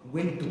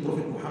went to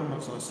Prophet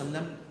Muhammad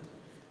ﷺ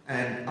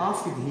and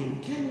asked him,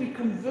 can we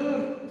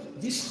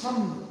convert this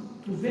khamr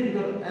to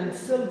vinegar and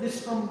sell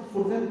this khamr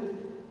for them?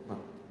 But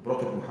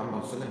Prophet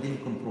Muhammad ﷺ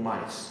didn't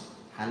compromise.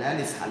 Halal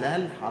is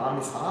halal, haram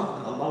is haram,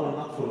 and Allah will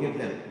not forgive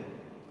them.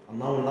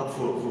 Allah will not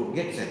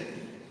forget them.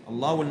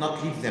 Allah will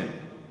not leave them.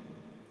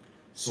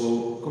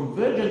 So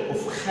conversion of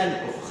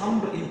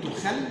khamr into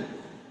khal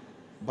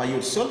by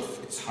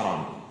yourself, it's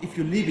haram. If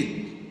you leave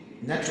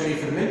it naturally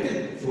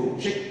fermented, so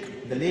check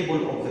the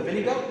label of the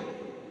vinegar,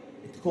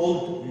 it's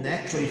called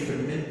naturally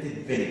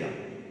fermented vinegar.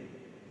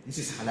 This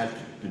is halal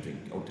to drink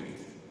or to eat.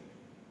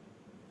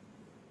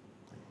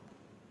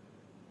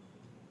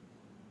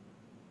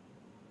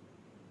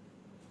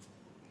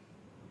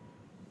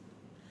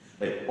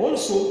 Right.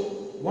 Also,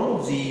 one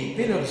of the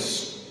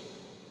pillars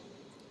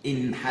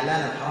in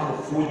halal and haram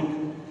of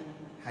food,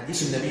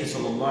 hadith al-Nabi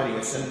sallallahu alayhi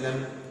wa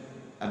sallam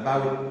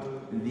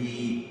about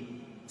the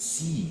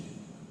sea.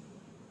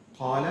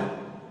 قال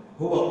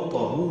هو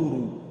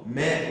الطهور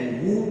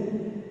ماؤه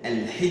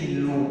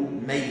الحل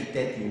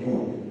ميتته.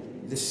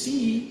 The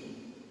sea,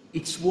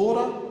 its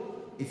water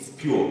is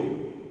pure,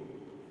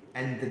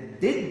 and the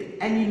dead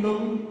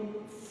animal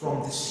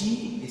from the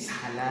sea is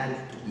halal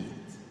to eat.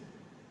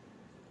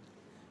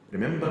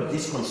 Remember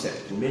this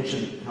concept. We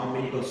mentioned how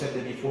many concepts,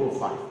 maybe 4 or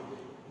 5.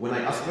 When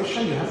I ask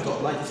question, you have to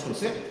apply this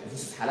concept.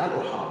 This is halal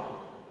or haram.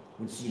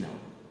 We'll see now.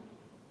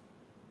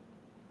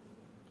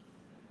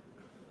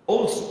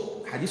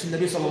 Also, Hadith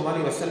al-Nabi sallallahu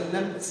alayhi wa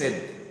sallam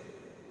said,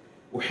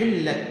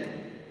 أحلت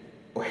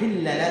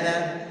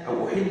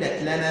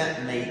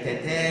لنا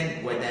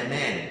ميتتان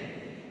ودمان.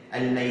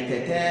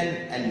 الميتتان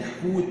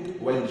الحوت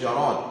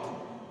والجراد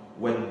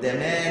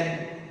والدمان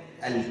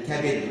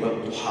الكبد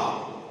والطحال.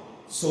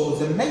 So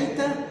the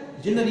mayta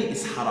generally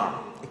is haram,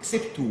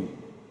 except 2.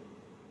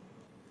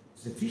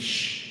 The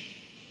fish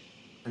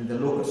and the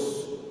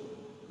locust.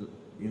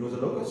 You know the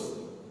locust?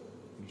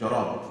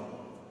 Jarad.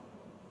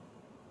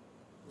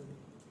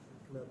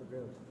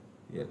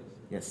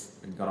 Yes,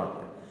 and jarad.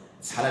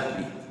 It's halal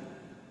to eat.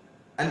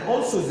 And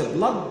also the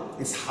blood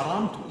is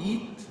haram to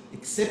eat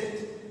except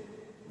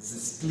the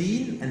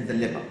spleen and the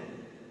liver.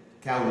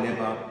 Cow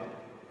liver,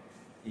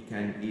 you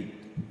can eat,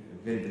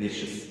 very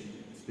delicious,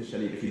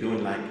 especially if you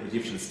don't like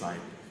Egyptian style.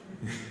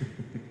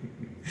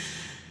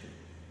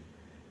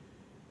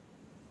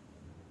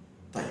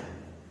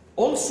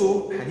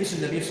 Also,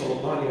 Hadith al-Nabi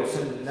sallallahu alayhi wa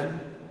sallam,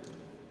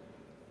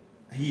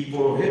 he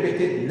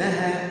prohibited,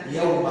 نهى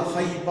يوم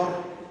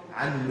خيبر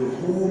عن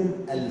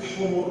لحوم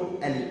الحمر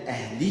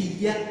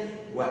الأهلية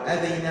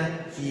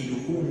وأذن في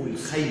لحوم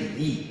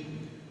الخيل.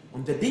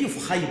 On the day of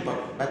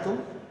Khaybar battle,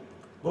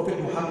 Prophet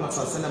Muhammad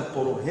ﷺ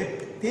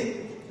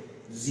prohibited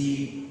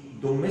the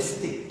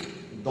domestic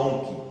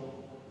donkey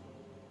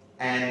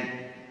and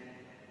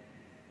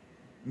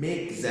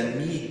make the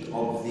meat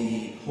of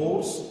the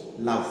horse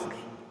lawful.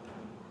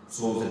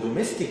 So the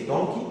domestic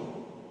donkey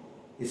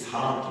is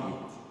haram to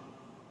eat.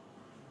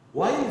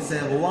 While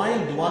the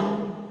wild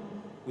one,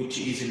 which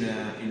is in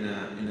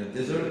a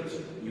desert,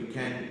 you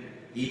can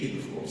eat it,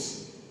 of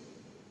course.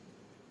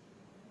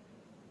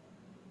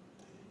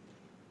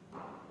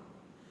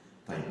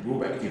 طيب,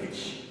 group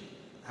activity.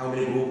 How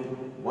many group?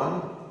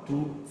 1,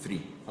 2,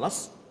 3.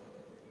 خلاص?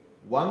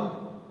 1,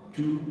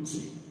 2,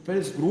 3.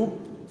 First group,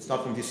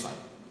 start from this side.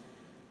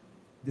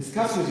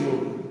 Discuss with your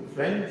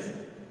friends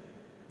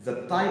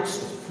the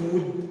types of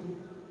food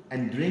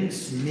and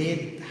drinks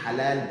made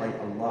halal by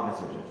Allah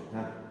Azza wa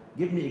Jalla.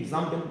 Give me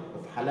example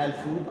of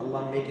halal food.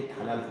 Allah make it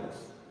halal for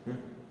us.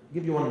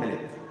 Give you 1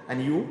 minute.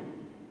 And you?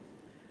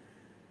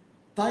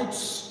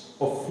 Types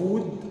of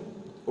food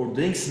or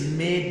drinks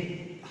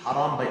made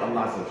haram by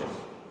Allah Azza wa Jalla.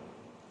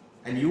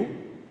 And you?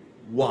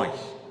 Why?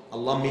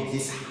 Allah made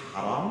this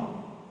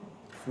haram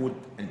food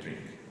and drink.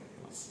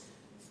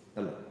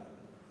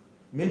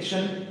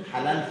 Mention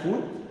halal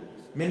food,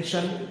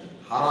 mention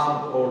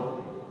haram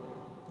or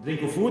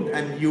drink of food,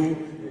 and you,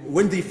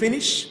 when they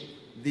finish,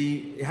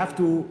 you have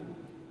to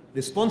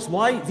respond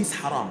why this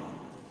haram.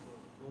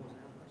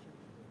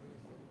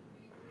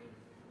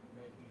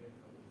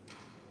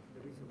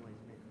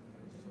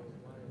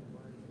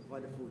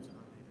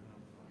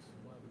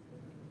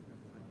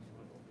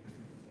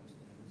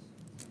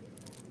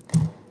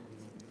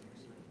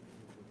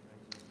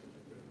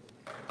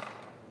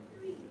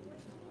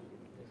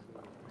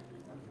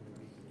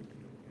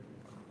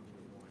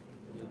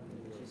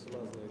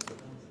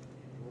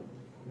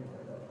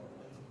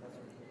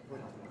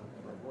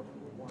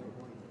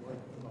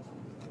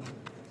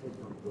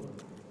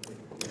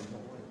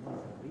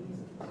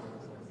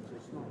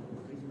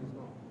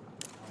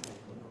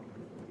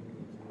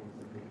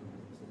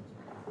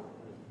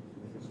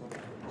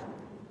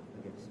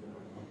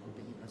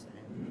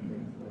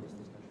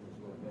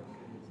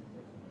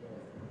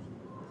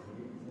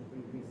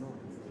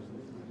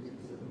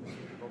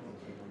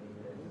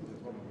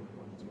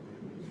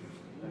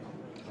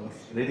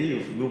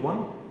 Ready? Group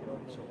 1?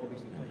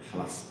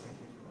 خلاص.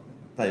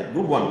 طيب,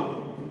 group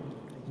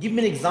 1. Give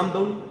me an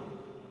example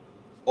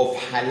of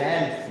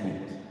halal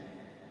food.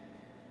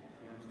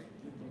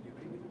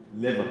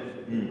 Liver.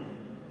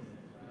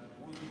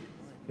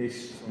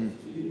 Fish.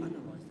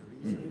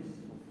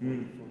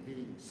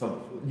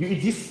 So, you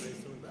eat this?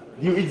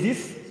 You eat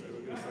this?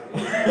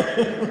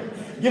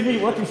 Give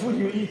me what food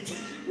you eat.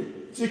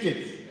 Chicken.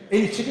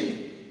 Any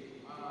chicken?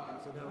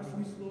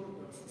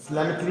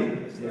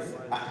 Islamically? Yes.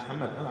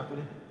 Muhammad, أنا أقول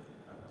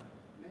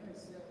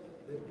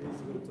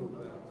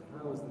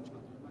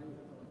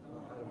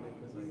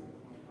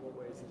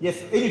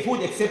Yes, any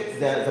food except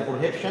the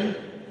prohibition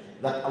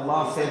that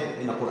Allah said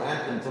in the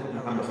Quran and Prophet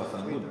Muhammad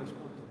sallallahu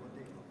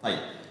alaihi wasallam.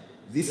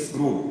 This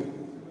group,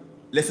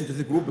 listen to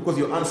the group because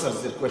you answer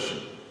the question.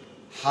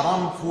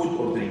 Haram food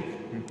or drink?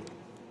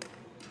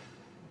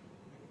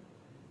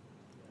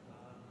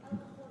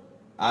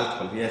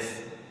 Alcohol,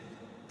 yes.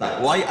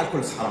 Why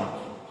alcohol is haram?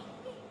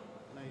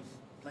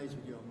 Plays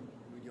with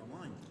your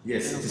mind.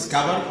 Yes,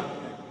 discover.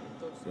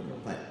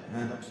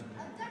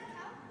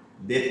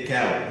 Dead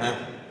cow.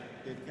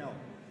 Dead cow.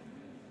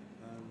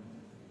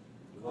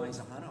 Why is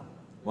it haram?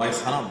 Why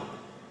is haram?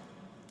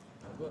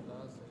 I've got the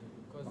answer.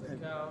 Because the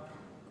cow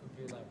could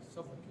be like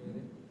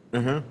suffocated or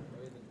even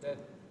dead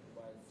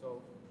by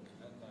itself,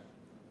 and like.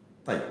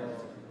 So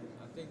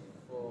I think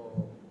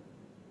for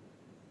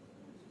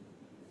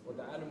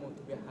the animal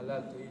to be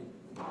halal to eat,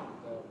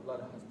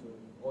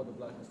 all the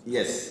blood has to.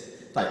 Yes.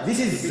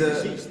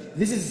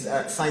 This is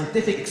a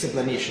scientific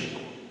explanation,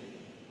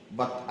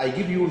 but I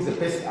give you the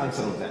best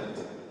answer of that.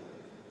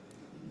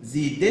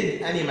 The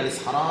dead animal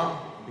is haram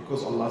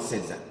because Allah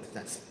said that.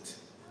 That's it.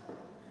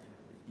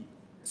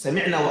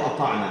 سمعنا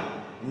وأطعنا.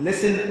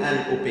 Listen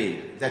and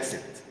obey. That's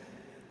it.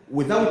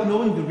 Without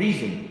knowing the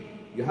reason,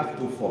 you have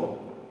to follow.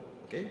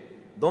 Okay?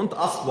 Don't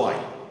ask why.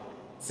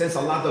 Since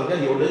Allah Azza wa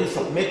Jalla, you already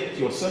submit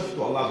yourself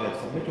to Allah Azza wa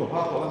Jalla, submit your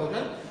heart to Allah Azza wa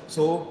Jalla.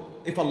 So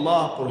if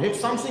Allah prohibits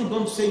something,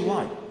 don't say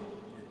why.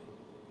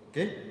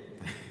 Okay?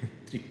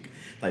 Trick.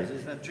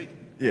 Is that trick?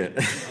 Yeah.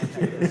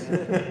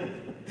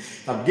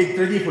 Now get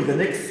ready for the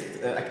next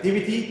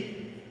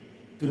activity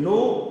to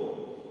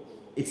know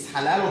it's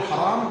halal or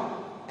haram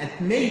and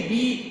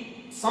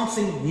maybe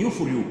something new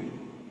for you.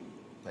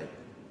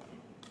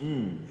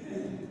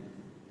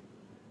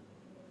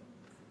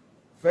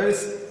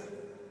 First,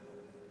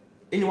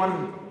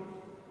 anyone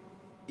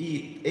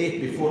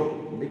ate before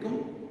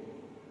bacon?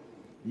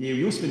 You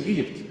used to in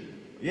Egypt.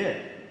 Yeah.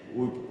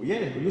 We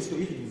used to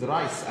eat it with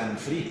rice and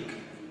freak.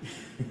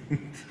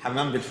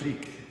 حمام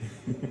بالفريك.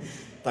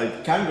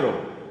 طيب,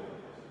 kangaroo.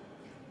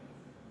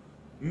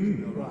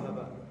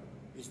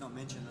 It's not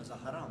mentioned as a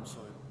haram, so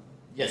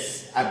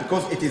Yes,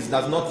 because it is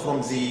does not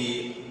from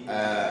the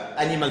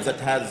animals that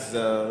has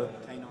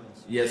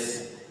Canines.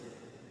 yes.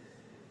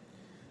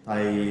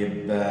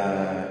 طيب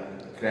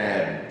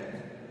crab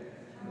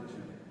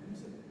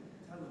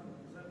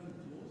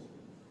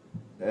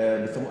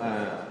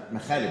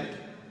مخالب.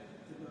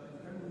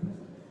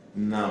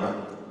 No,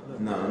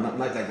 but no, not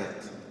like that.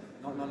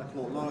 Not like a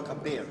claw, not like a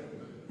bear.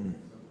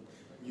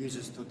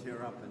 Uses to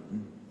tear up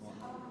and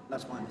whatnot.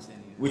 That's my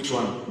understanding. Which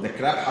one? The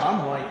crab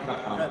haram? Why crab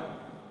haram? Crab.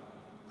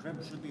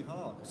 Crab should be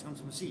halal because it comes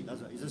from a sea,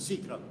 doesn't it? It's a sea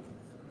crab.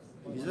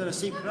 Is that a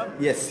sea crab?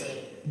 Yes,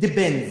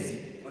 depends.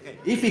 Okay.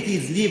 If it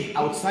is live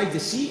outside the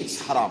sea, it's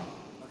haram.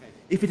 Okay.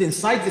 If it's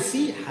inside the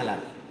sea, halal.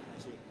 I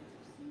see.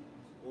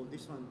 Well,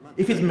 this one.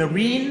 If it's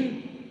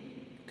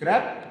marine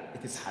crab,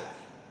 it is halal.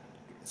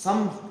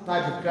 Some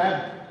type of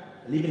crab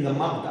live in the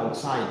mud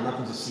outside, not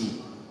in the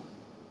sea.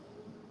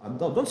 I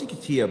don't think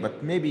it's here,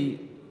 but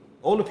maybe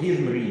all of here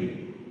is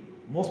marine.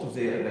 Most of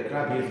the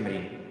crab here is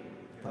marine.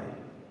 Right.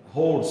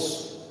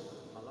 Horse,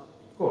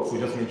 of course, we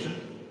just mentioned.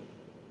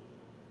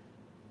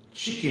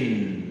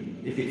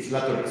 Chicken, if it's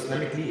slaughtered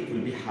Islamically, it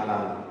will be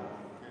halal.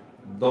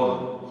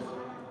 Dog,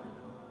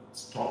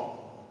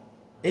 stop.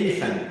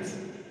 Elephant.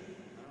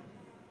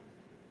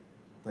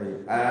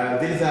 طيب.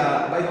 There is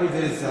a, by the way,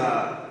 there is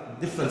a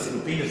difference in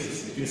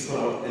opinions between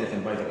scholar and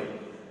elephant, by the way.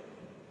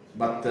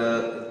 But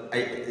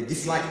I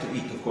dislike to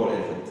eat, of course,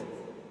 elephant.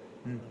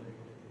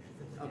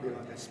 I'll be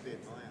like a spit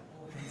fire.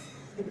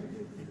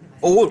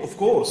 All, of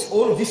course,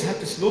 all of this have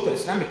to slaughter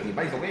Islamically,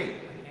 by the way.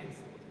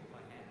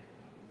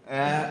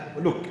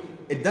 Look,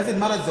 it doesn't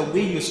matter the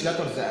way you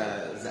slaughter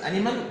the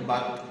animal,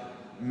 but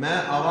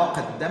ما أراق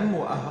الدم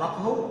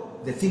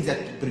وأهرقه, the things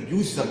that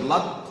produce the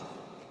blood,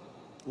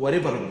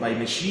 whatever, by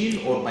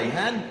machine or by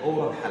hand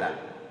or halal.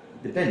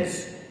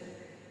 Depends.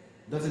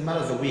 Doesn't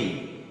matter the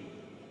way.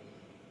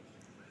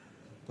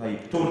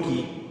 طيب,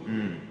 turkey,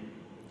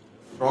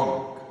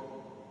 frog,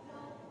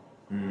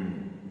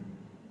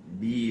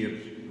 beer,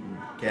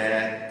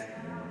 cat,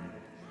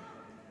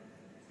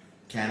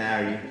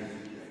 canary,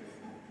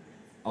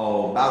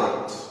 or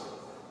parrot.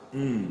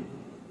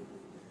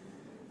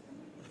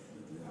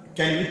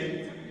 Can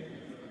you?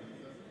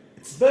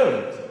 It's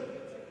bird,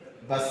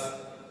 but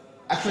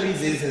actually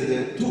there's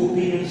two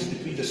opinions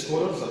between the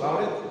scholars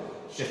about it.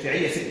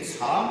 Shafi'iyya said it's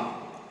haram,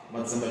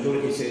 but the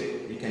majority said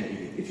you can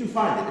eat it if you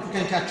find it, if you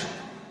can catch it.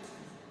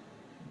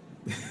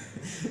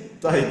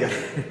 Tiger.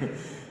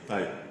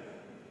 طيب.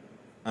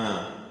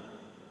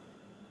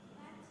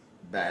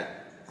 Bad.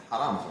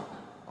 Haram.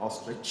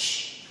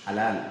 Ostrich.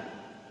 Halal.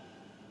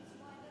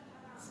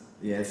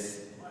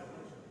 Yes.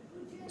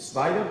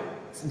 Spider.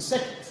 It's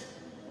insect.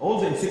 All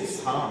the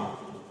insects haram.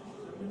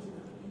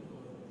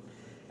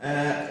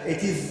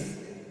 It is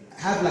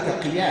have like a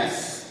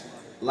qiyas,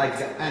 like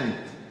the ant,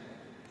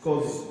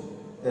 because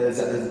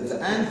the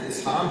ant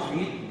is haram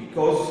to eat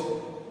because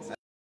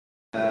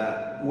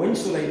when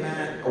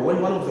Sulaiman, or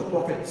when one of the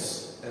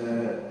prophets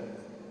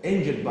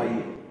injured by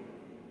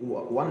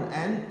one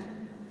ant,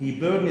 he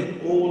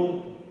burned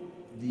all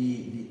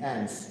the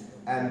ants,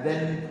 and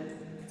then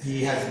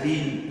he has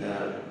been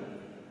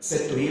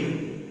said to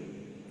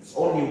him, it's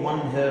only one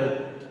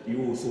hurt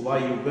you, so why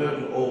you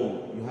burn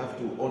all? You have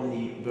to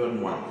only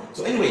burn one.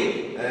 So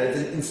anyway,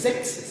 the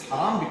insects, it's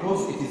haram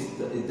because it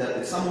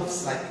is some of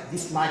it's like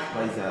disliked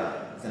by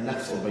the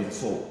nafs or by the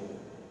soul.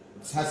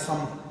 It has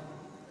some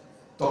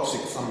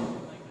toxic, some.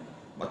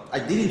 But I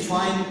didn't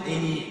find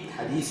any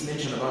hadith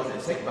mention about the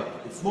insect, but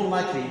it's more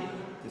likely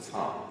it's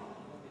haram.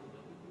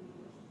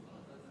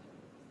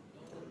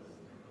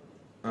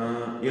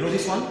 You know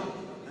this one?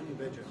 Honey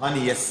badger.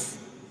 Honey, yes.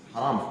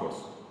 Haram, of course.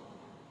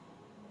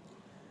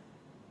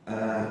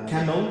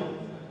 Camel.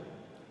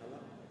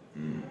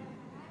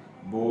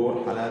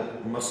 Boar,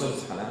 halal.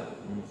 Mussels, halal.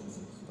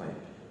 طيب.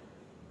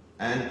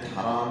 Ant,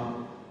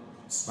 haram.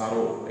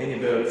 Sparrow, any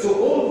bird. So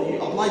all you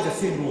apply the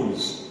same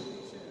rules.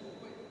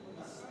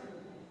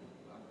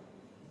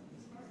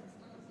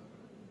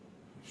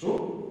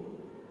 Sure.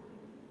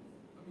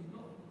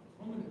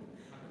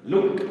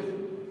 Look.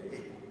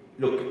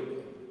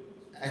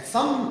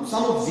 Some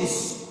of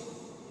these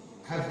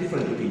have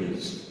different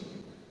opinions.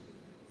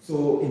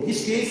 So in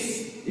this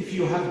case, if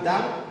you have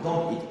doubt,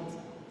 don't eat it.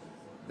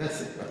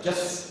 That's it. But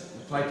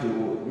just try to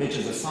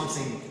mention that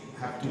something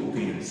have two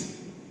opinions.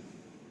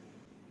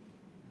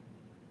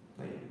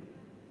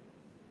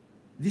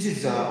 This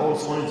is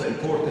also one of the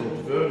important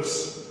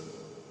verse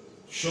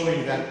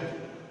showing that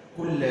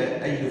كل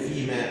أي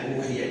فيما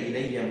أوحي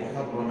إلي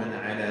محرما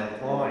على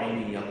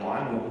طاعم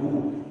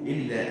يطعمه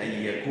إلا أن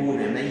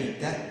يكون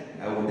ميتة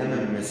أو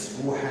دما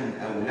مسفوحا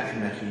أو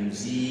لحم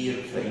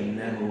خنزير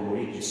فإنه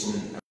رجس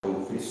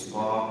أو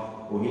فسقا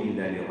أهل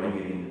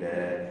لغير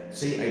الله.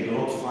 Say, I do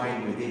not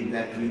find within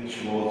that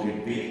which was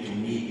revealed to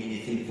me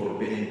anything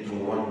forbidden to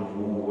one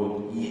who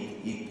would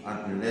eat it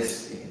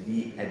unless it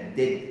be a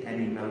dead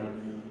animal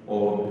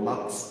or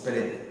blood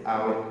spilled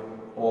out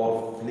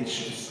or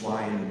flesh of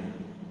swine.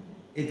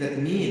 Does that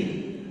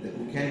mean that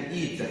we can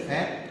eat the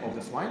fat of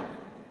the swine?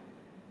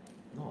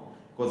 No,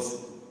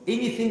 because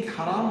anything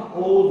haram,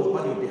 all the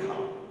body will be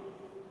haram.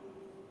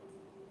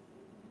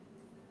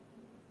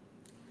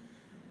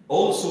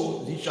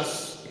 Also, this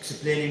just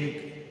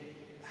explaining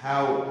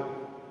how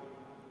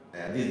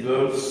these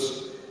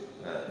birds,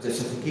 the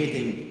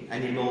suffocating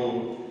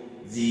animal,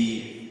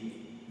 the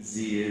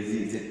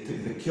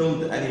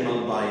killed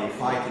animal by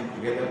fighting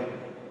together.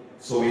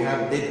 So we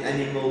have dead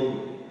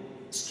animal,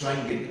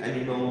 strangled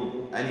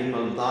animal,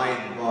 animal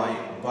died by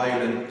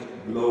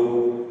violent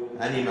blow,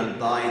 animal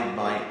died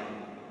by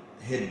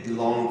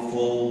headlong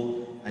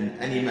fall, an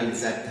animal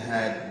that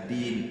had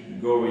been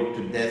gored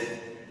to death,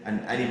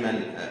 an animal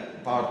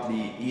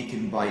partly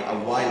eaten by a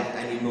wild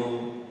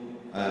animal,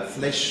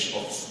 flesh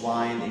of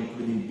swine,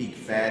 including big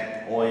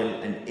fat, oil,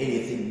 and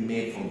anything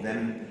made from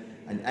them,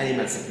 an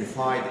animal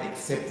sacrificed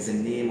except the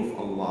name of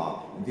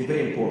Allah. They're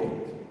very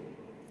important.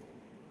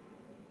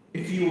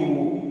 If you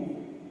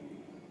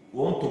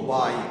want to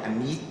buy a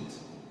meat,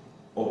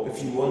 or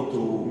if you want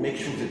to make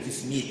sure that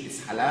this meat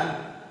is halal,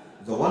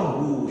 the one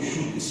who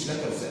should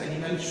slaughter the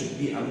animal should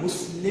be a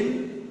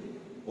Muslim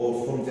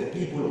or from the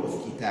people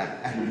of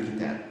Kitab, Ahlul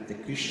Kitab, the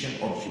Christian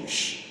or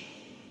Jewish.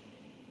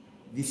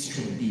 This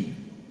should be.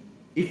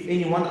 If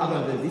anyone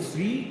other than these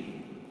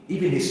three,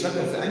 even he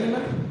slaughters the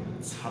animal,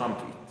 it's haram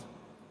to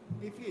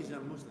eat. If he is a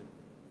Muslim,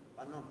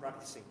 but not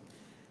practicing.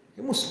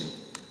 A Muslim,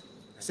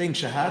 saying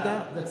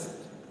Shahada, that's it.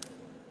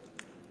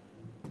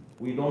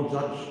 We don't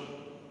judge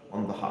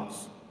on the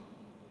hearts.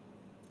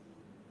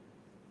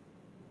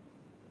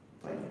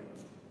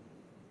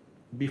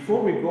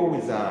 Before we go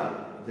with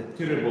the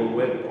terrible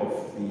web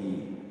of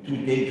the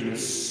too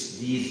dangerous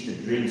deeds, the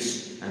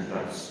drinks and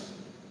drugs,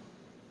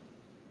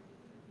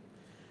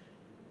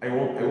 I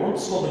want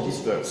to stop at this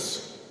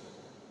verse.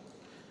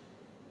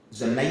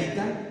 The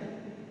maida,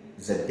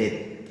 the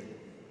dead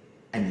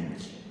animal.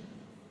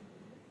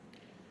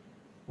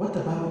 What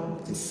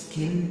about the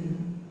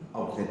skin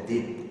of the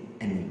dead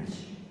animal?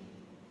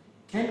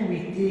 Can we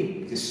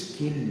take the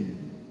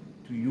skin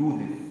to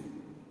use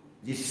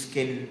this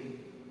skin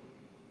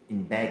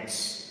in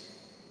bags,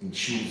 in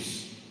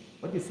shoes?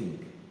 What do you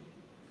think?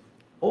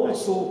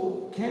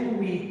 Also, can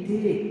we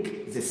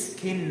take the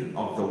skin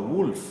of the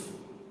wolf,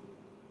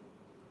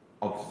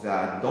 of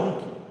the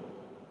donkey,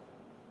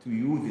 to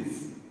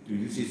use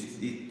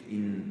it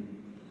in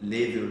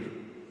leather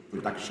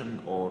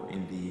production or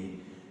in the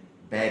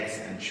bags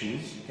and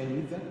shoes? Can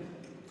we do that?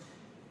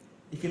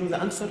 If you know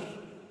the answer,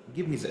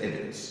 give me the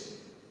evidence.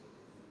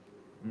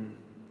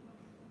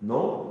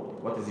 No?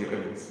 What is your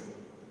evidence?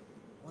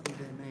 What do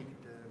they make?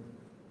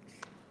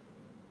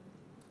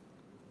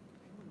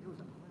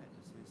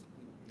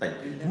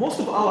 Most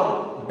of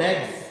our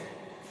bags,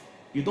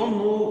 you don't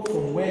know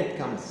from where it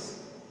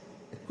comes.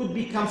 It could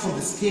be come from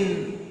the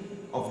skin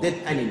of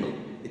dead animal.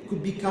 It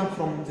could be come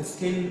from the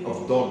skin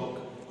of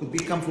dog. It could be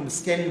come from the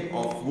skin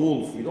of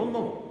wolf. You don't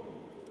know.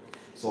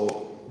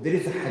 So there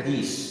is a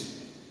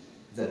hadith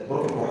that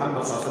Prophet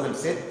Muhammad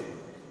said,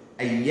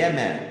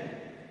 أيما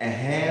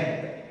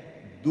أهاب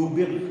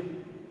دبر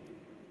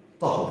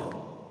طهر.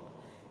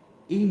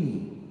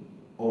 Any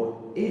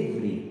or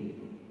every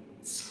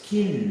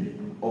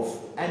skin of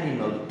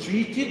animal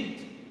treated,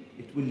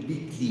 it will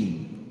be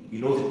clean. You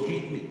know the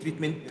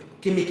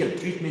chemical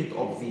treatment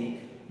of the,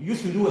 we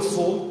used to do a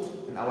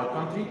salt in our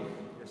country.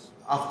 Yes.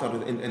 After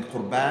in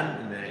Qurban,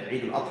 in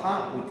Eid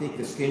al-Adha, we take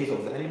the skins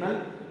of the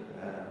animal,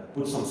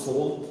 put some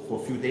salt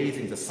for a few days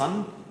in the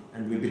sun,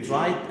 and will be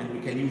dried, and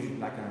we can use it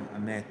like a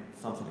mat,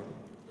 something like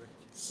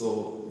that.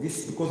 So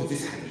this, because of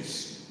this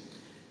hadith.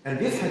 And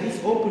this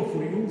hadith open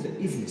for you the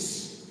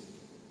business.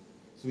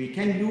 So we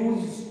can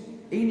use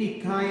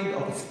any kind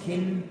of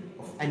skin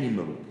of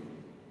animal.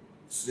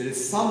 So there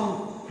is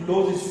some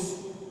clothes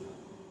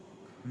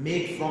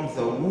made from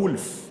the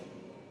wolf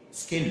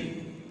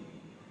skin,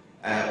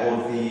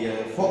 or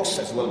the fox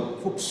as well.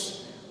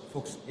 Fox,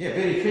 yeah,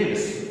 very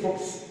famous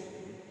fox.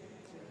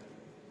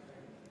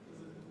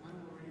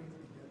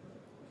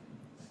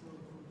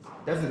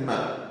 Doesn't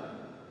matter.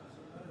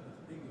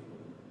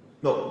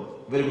 No,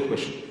 very good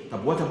question.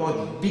 But what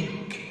about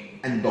big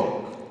and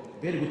dog?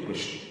 Very good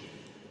question.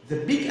 The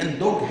pig and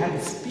dog have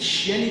a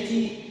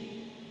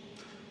speciality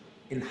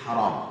in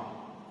haram.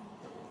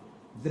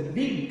 The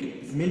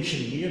pig is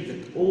mentioned here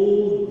that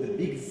all the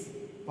pig's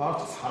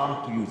parts is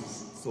haram to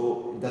use,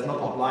 so it does not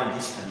apply in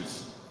this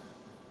hadith.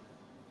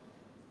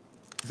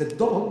 The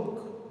dog,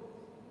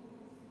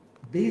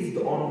 based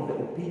on the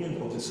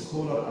opinion of the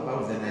scholar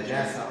about the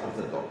najasa of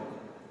the dog,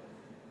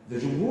 the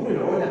Jumhur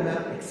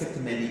al-Ulama, except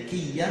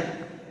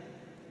Malikiyya,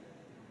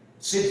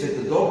 said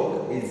that the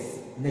dog is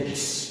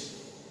najis.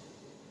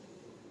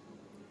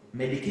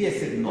 Malikiyya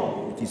said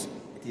no,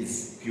 it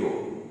is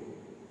pure.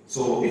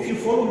 So if you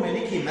follow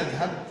Maliki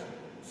madhab,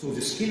 so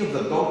the skin of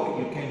the dog,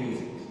 you can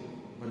use it.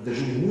 But the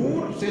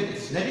Jumhur said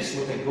it's najis,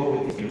 we can go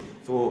with it.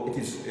 So it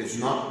is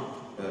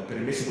not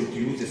permissible to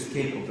use the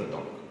skin of the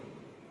dog,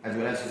 as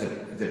well as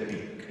the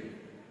pig.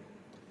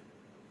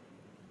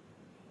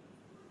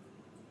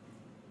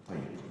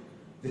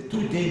 The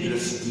two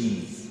dangerous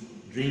deeds,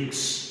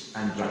 drinks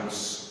and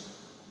drugs.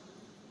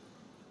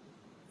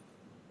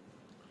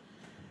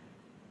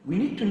 We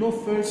need to know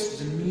first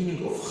the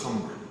meaning of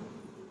khamr.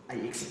 I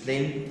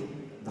explained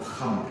the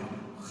khamr,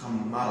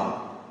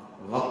 khammara,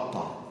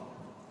 غطى.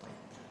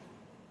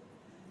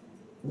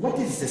 What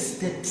is the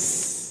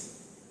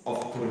steps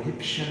of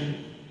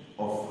prohibition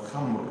of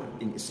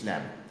khamr in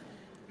Islam?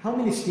 How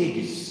many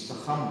stages the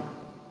khamr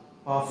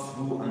pass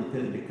through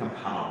until it become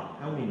haram?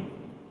 How many?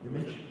 You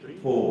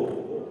mentioned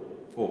 4.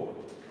 4.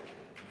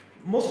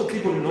 Most of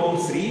people know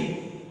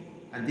 3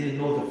 and didn't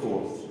know the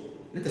 4th.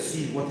 Let us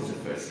see what is the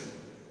first.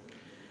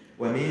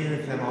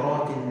 ومن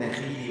ثمرات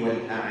النخيل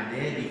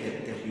والأعناب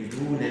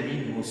تتخذون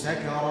منه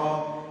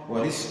سكرا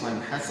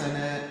ورزقا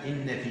حسنا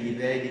إن في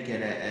ذلك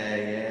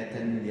لآيات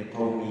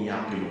لقوم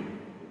يعقلون.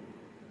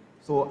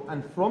 So,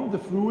 and from the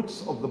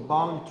fruits of the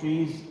palm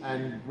trees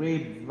and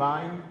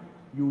grapevine,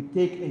 you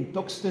take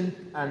intoxicant,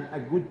 and a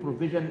good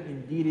provision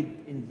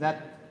indeed in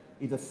that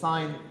is a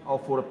sign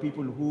of for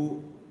people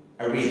who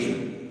are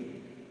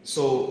reason.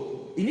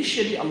 So,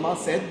 initially Allah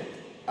said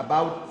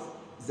about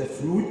the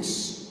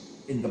fruits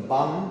in the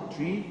palm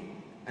tree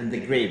and the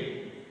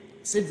grape.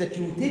 He said that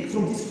you take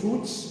from these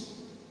fruits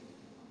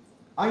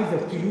either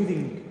to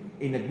using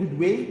in a good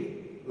way,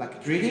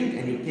 like trading,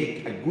 and you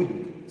take a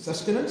good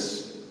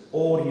sustenance,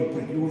 or you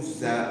produce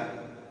the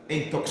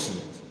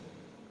intoxicant.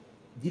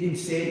 Didn't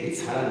say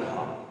it's halal or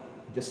haram.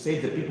 Just say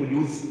that people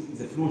use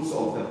the fruits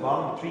of the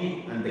palm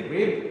tree and the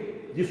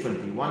grape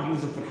differently. One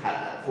uses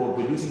for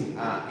producing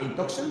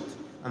intoxicant,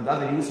 and the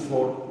other used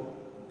for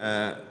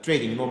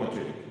trading, normal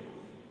trading.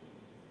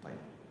 Fine.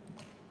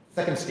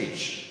 Second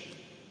stage.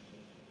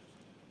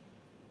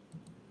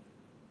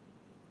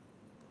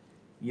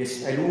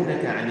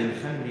 يسألونك عن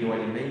الخمر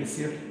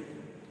والميسر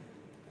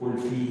قل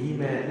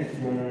فيهما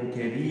إثم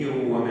كبير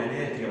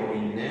ومنافع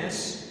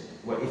للناس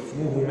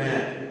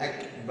وإثمهما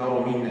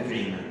أكبر من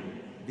نفعهما.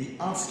 They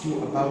ask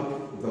you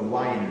about the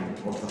wine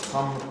or the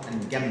khamr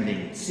and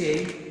gambling.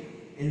 Say,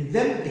 in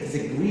them it is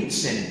a great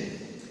sin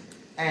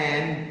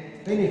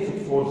and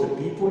benefit for the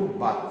people,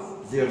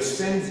 but their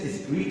sins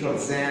is greater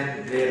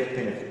than their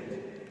benefit.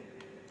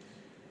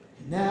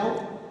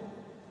 Now,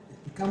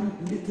 it becomes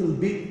a little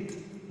bit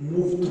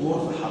moved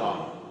towards the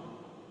haram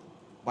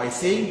by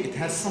saying it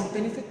has some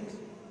benefit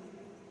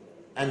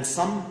and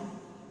some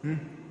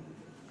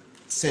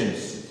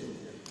sins.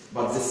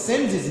 But the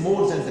sins is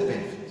more than the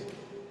benefit.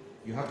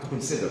 You have to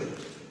consider it.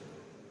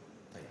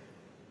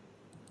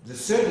 The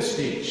third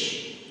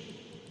stage.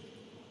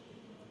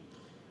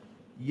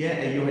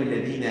 يا أيها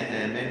الذين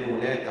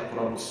آمنوا لا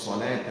تقربوا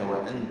الصلاة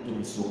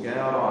وأنتم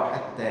سكارى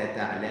حتى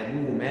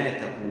تعلموا ما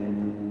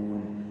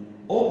تقولون.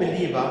 O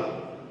believer,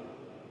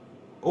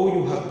 O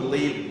you have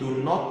believed, do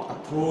not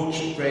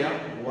approach prayer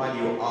while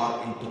you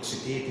are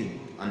intoxicated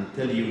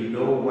until you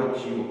know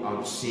what you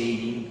are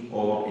saying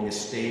or in a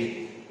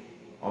state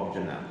of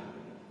janab.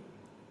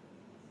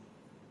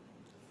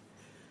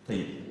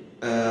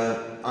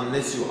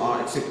 Unless you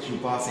are, except you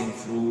passing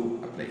through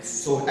a place.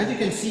 So as you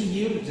can see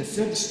here, the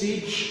third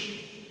stage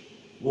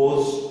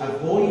was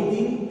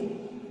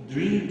avoiding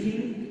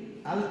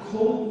drinking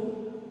alcohol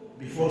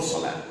before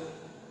salah.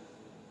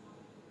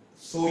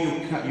 So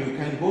you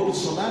can go to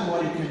salah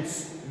while you can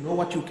know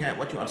what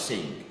you are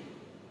saying.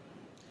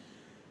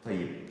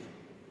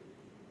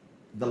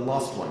 The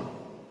last one.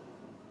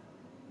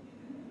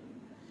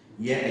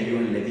 يا أيها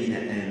الذين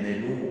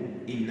آمنوا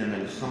إنما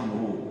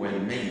الخمر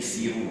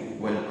والميسر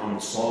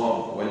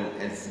والأنصار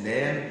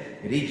والأزلام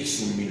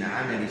رجس من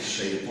عمل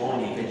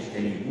الشيطان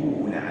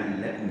فاجتنبوه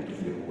لعلكم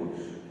تفلحون.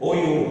 O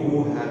you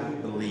who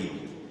have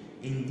believed,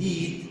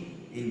 indeed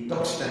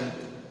intoxicant,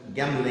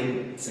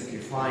 gambling,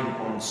 sacrificing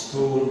on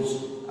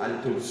stones,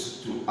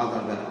 altars to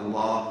other than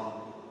Allah,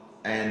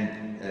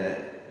 and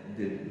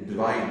the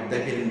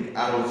diving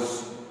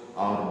arrows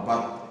are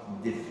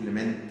but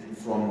defilement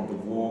from the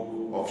work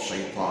of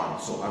shaitan.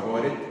 So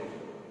avoid it.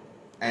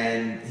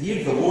 And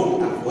here the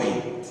word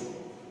avoid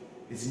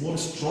is more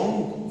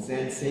strong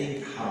than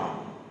saying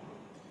haram.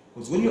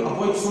 Because when you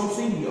avoid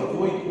something, you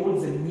avoid all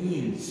the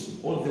means,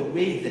 all the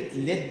ways that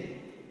led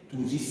to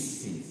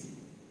these things.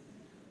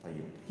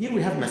 Here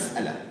we have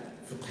مسألة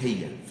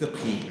فقهية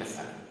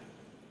مسألة.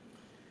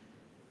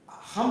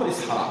 خمر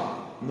is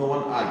haram. No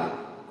one argued.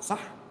 صح؟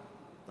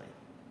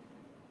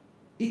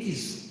 It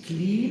is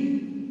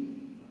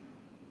clean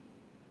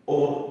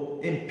or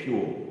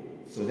impure.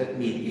 So that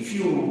means if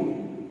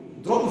you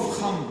drop of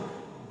khamr,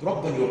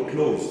 drop on your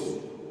clothes,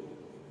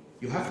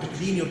 you have to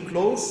clean your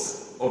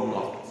clothes or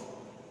not?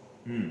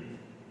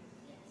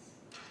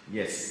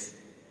 Yes.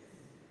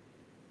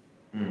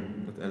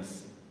 What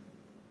else?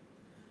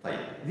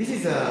 This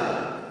is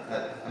a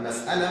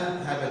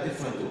mas'ala have a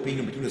different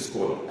opinion between the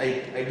scholars.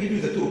 I give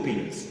you the two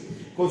opinions.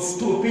 Because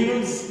two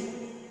opinions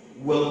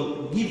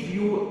will give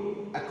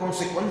you a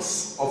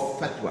consequence of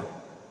fatwa.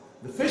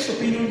 The first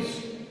opinion,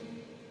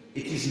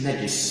 it is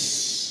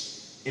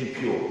najis,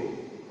 impure.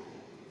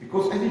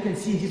 Because as you can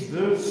see in this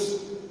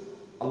verse,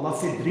 Allah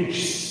said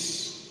rijs.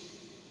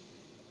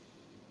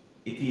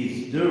 It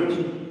is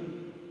dirty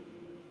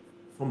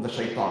from the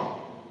shaitan.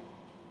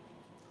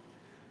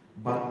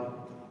 But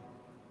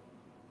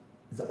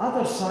the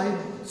other side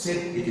said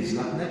it is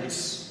not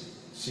najis,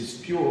 it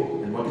is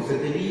pure. And what is the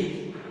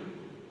dalil?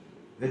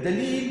 The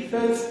dalil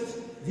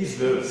first, this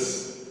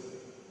verse.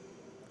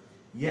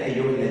 يا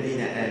أيها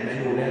الذين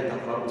آمنوا لا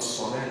تقربوا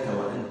الصلاة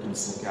وأنتم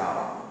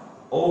سكارى.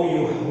 All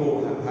you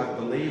who have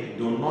believed,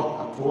 do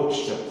not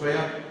approach the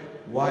prayer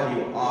while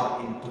you are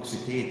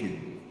intoxicated.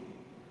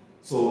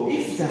 So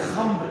if the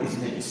khamr is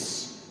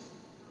najis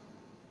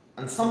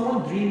and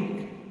someone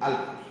drink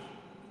alcohol,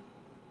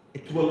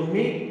 it will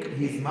make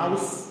his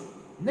mouth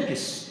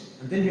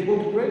najis and then he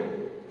go to pray.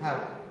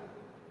 How?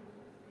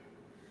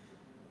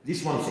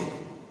 This one thing.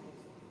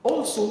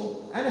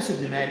 Also, Anas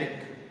ibn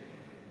Malik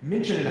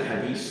mentioned in a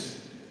hadith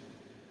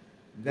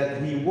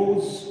that he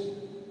was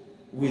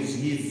with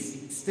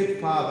his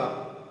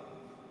stepfather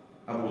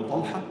Abu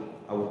Talha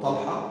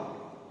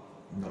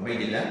ibn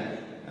Ubaydillah,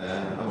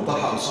 Abu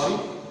Talha Ansari,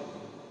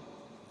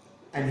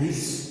 and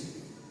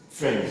his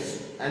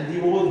friends, and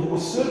he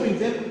was serving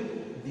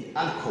them the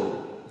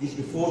alcohol. This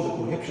before the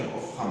prohibition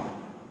of khamr.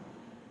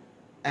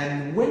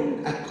 And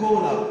when a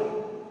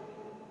caller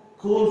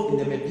called in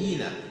the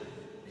Medina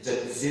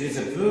that there is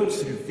a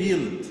verse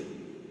revealed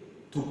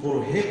to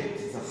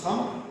prohibit the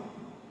khamr,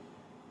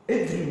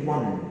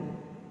 everyone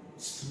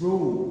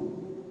threw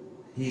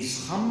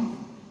his khamr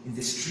in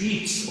the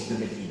streets of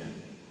the Medina.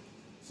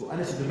 So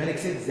Anas ibn Malik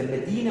said the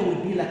Medina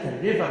will be like a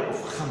river of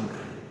khamr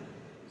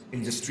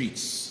in the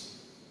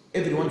streets.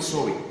 Everyone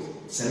saw it.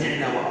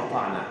 سمعنا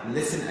وأطعنا,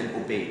 listen and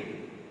obey.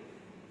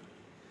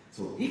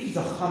 So if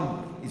the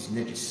khamr is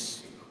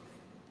najis,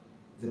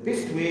 the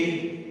best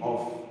way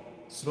of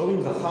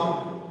throwing the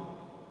khamr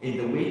in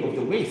the way of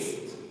the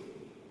waste,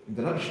 in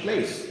the rubbish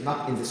place,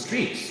 not in the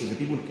streets. So the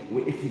people,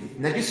 if it's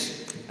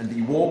najis and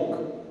they walk,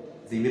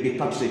 they maybe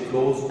touch their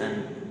clothes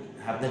and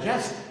have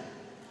najasa.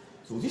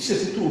 So this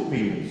is the two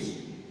opinions.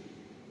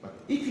 But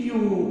if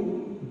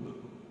you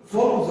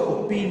follow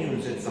the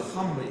opinions that the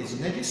khamr is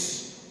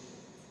najis,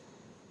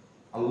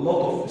 a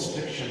lot of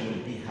restriction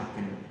will be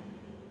happening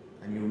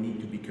and you need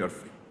to be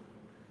careful.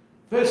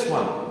 First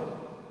one,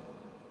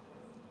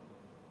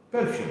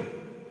 perfume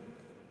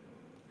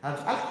has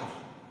alcohol.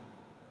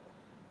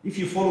 If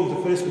you follow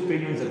the first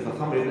opinions that the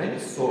khamr is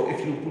najis, so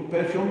if you put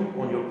perfume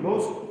on your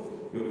clothes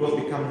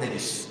become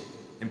najis,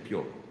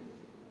 impure.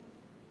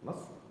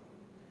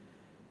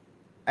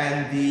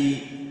 And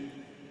the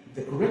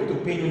correct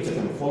opinions that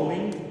I'm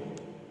following,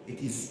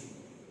 it is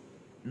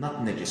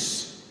not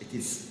najis, it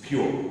is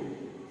pure.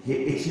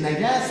 It's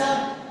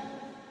najasa,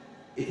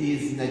 it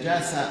is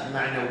najasa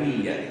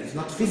ma'nawiyya, it is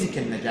not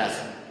physical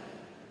najasa.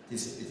 It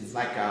is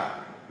like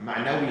a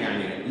ma'nawi,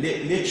 yani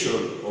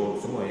literal or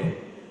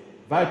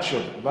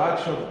virtual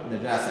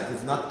najasa. It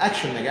is not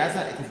actual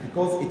najasa, it is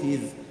because it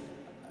is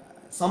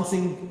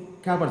something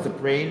covers the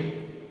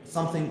brain,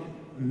 something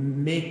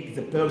make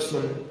the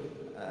person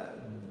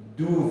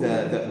do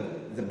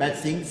the bad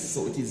things.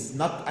 So it is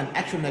not an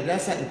actual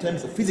najasa in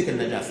terms of physical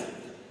najasa.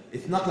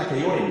 It's not like a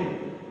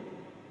urine.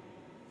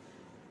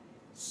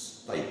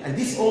 And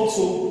this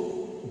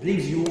also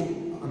brings you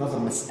another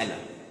mas'ala.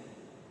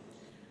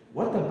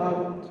 What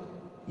about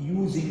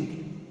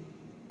using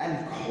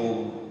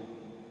alcohol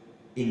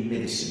in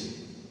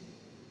medicine?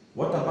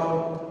 What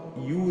about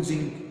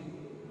using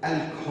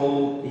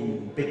alcohol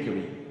in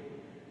bakery?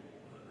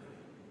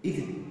 Is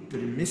it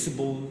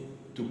permissible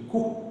to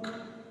cook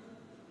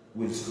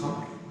with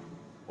khamr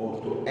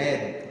or to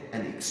add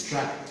an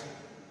extract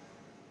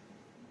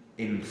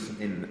in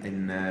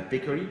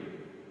bakery?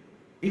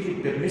 Is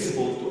it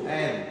permissible to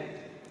add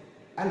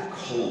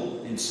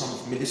alcohol in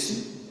some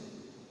medicine?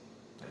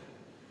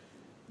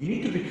 You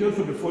need to be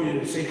careful before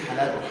you say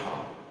halal or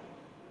haram.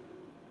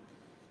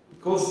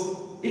 Because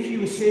if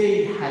you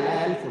say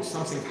halal for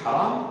something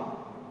haram,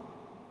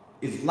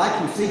 it's like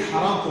you say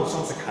haram for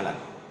something halal.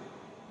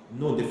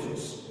 No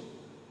difference.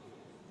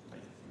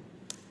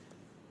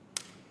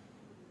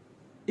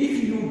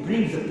 If you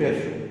bring the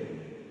perfume,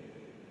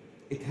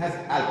 it has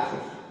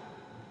alcohol,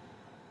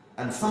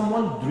 and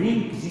someone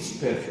drinks this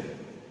perfume,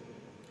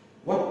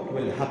 what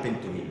will happen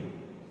to him?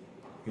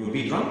 He will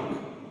be drunk.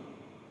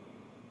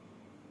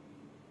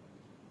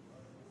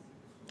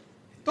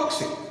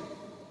 Toxic.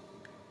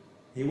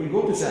 He will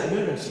go to the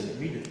emergency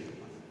immediately.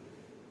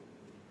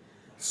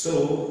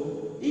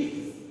 So,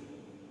 if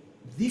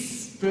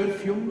this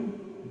perfume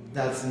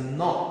does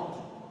not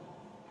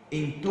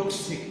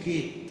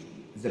intoxicate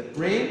the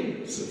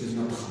brain, so it is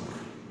not khamr.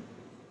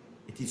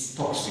 It is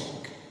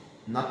toxic,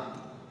 not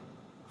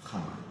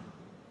khamr.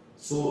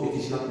 So it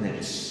is not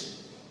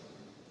najis.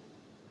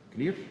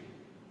 Clear?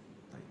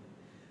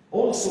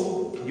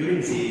 Also,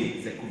 during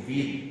the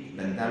COVID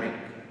pandemic,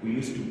 we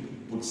used to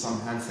put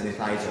some hand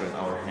sanitizer in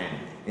our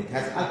hand. It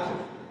has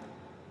alcohol.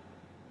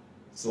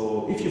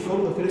 So if you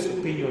follow the first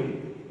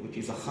opinion, which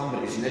is a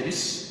khamr is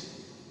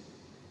najis,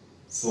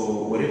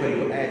 so whatever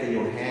you add in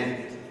your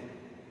hand,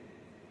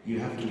 you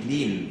have to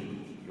clean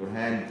your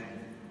hand.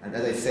 And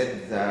as I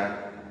said,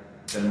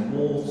 the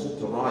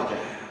most rajah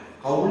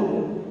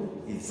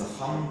qawl is the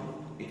khamr.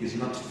 It is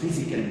not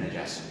physical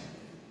najasa.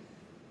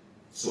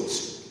 So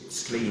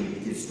it's clean.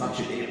 It is touched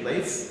in any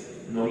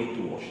place. No need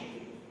to wash it.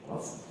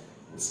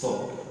 We'll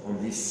stop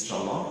on this,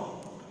 inshallah.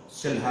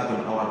 Still have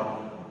an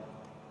hour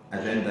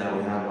agenda.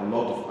 We have a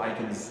lot of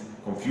icons,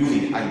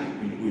 confusing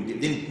icons. We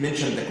didn't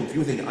mention the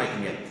confusing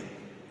icon yet.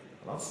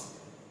 خلاص.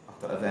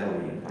 After adhan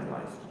we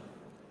finalize.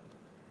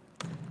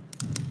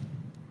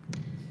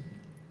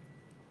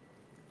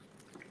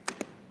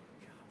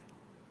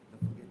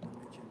 Don't forget to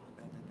mention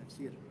about the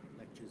tafsir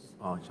lectures.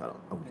 إن شاء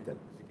الله.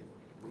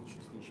 Which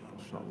is إن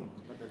شاء الله.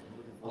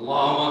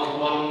 الله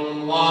أكبر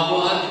الله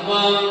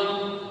أكبر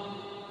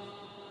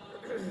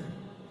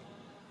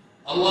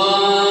الله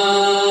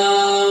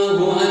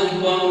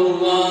أكبر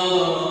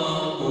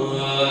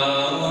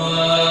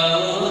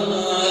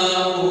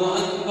الله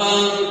أكبر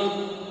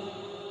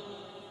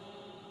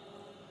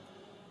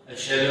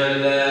أشهد أن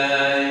لا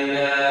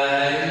إله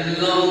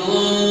إلا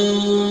الله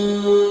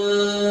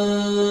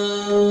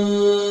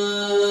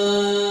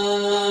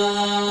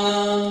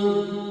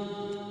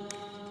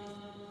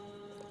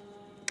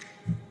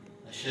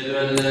أشهد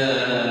أن لا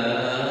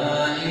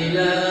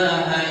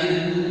إله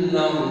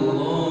إلا الله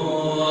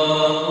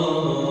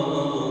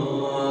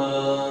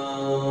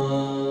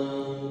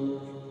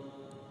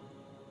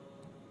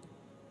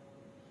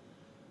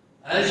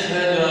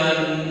أشهد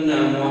أن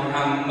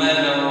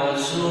محمدا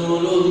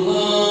رسول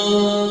الله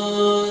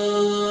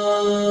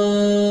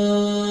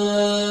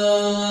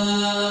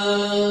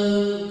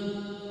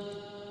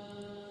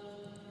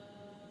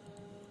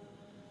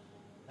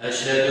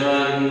أشهد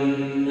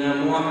أن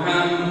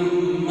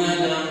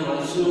محمدا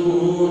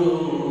رسول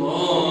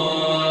الله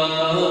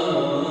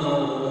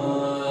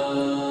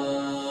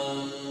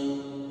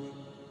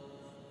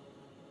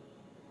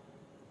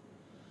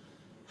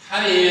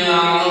حي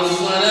على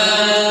الصلاة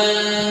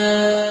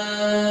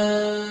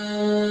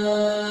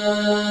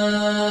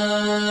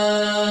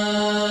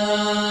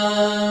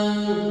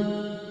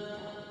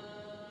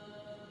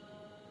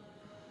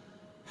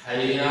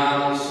حي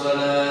على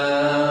الصلاة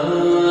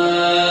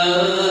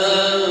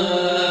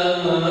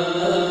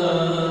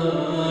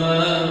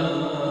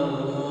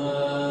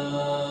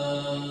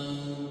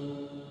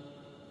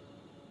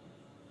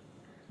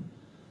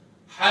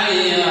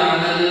حي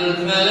على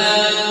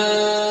الفلاح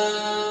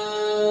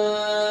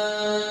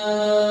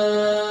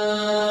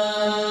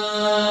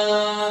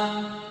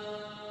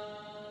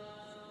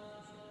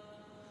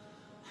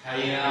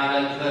حي على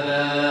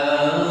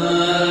الفلاح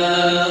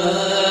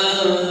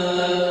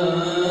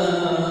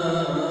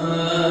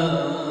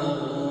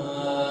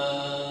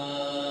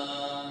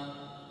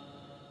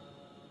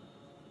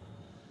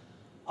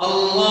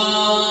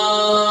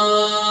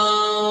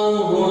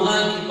الله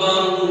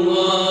أكبر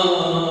الله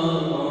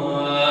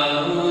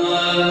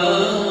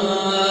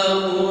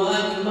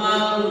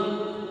أكبر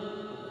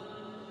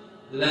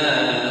لا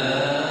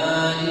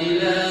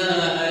إله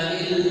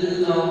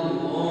إلا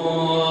الله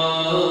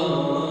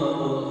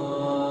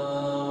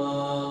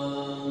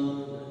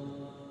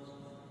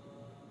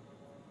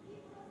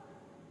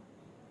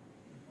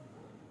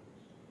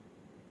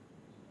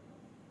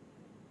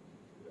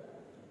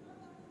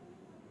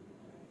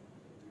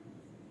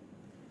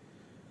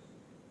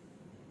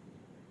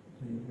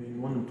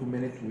In 1 or 2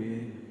 minutes,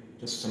 we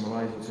just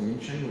summarize what we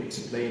mentioned. We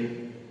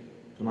explain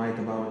tonight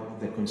about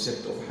the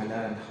concept of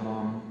halal and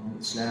haram in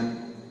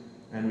Islam,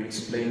 and we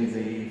explain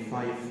the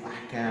 5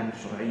 ahkam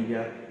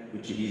shar'iyya,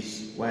 which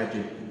is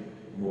wajib,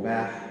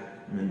 mubah,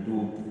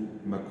 mandub,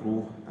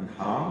 makruh, and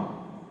haram.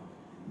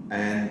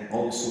 And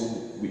also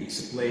we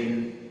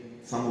explain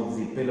some of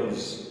the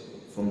pillars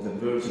from the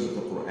verses of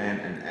the Quran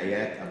and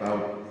ayat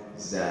about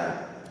the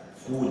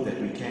food that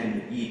we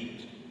can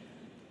eat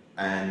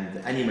and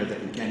the animal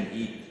that we can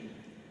eat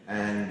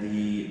and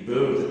the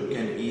bird that we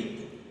can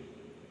eat.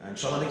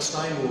 Inshallah, next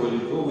time we will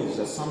go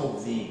with some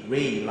of the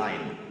gray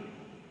line,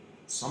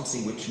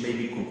 something which may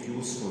be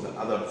confused for the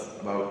others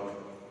about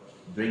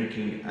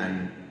drinking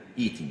and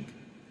eating.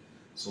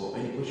 So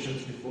any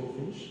questions before we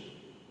finish?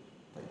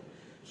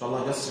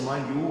 Inshallah, just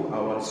remind you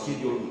our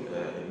schedule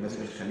in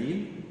Masjid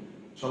al-Khalil.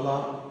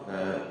 Inshallah,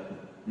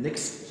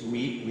 next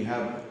week we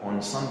have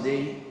on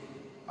Sunday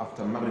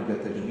after Maghrib the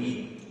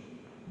Tajweed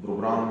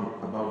program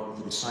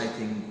about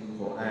reciting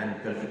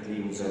Quran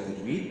perfectly with the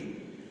Tajweed.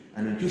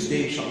 And on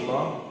Tuesday,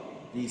 inshallah,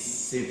 please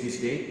save this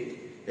date.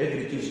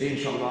 Every Tuesday,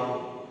 inshallah,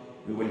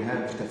 we will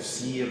have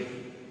tafsir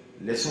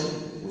lesson.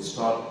 We'll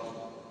start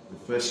the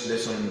first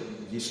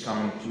lesson this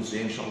coming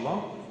Tuesday,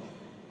 inshallah.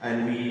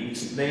 And we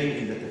explain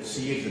in the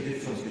tafsir the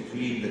difference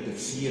between the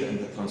tafsir and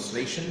the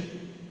translation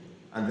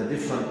and the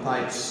different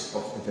types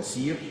of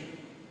tafsir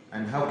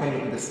and how can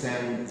you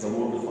understand the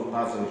word of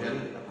Allah Azza wa Jal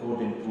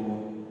according to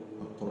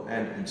the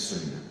Quran and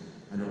Sunnah.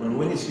 And on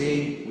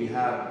Wednesday we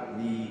have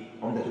the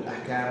Umdatul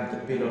Ahkam, the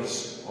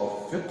pillars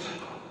of fiqh.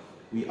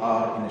 We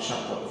are in a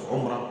chapter of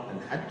Umrah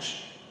and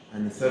Hajj.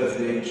 And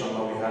Thursday,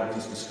 inshallah, we have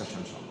this discussion,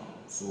 inshallah.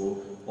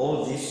 So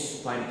all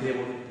this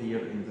timetable here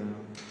in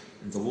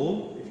the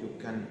wall, if you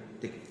can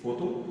take a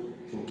photo,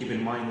 so keep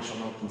in mind,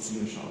 inshallah, to see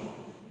you, inshallah.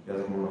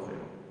 Jazakumullah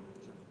khairan.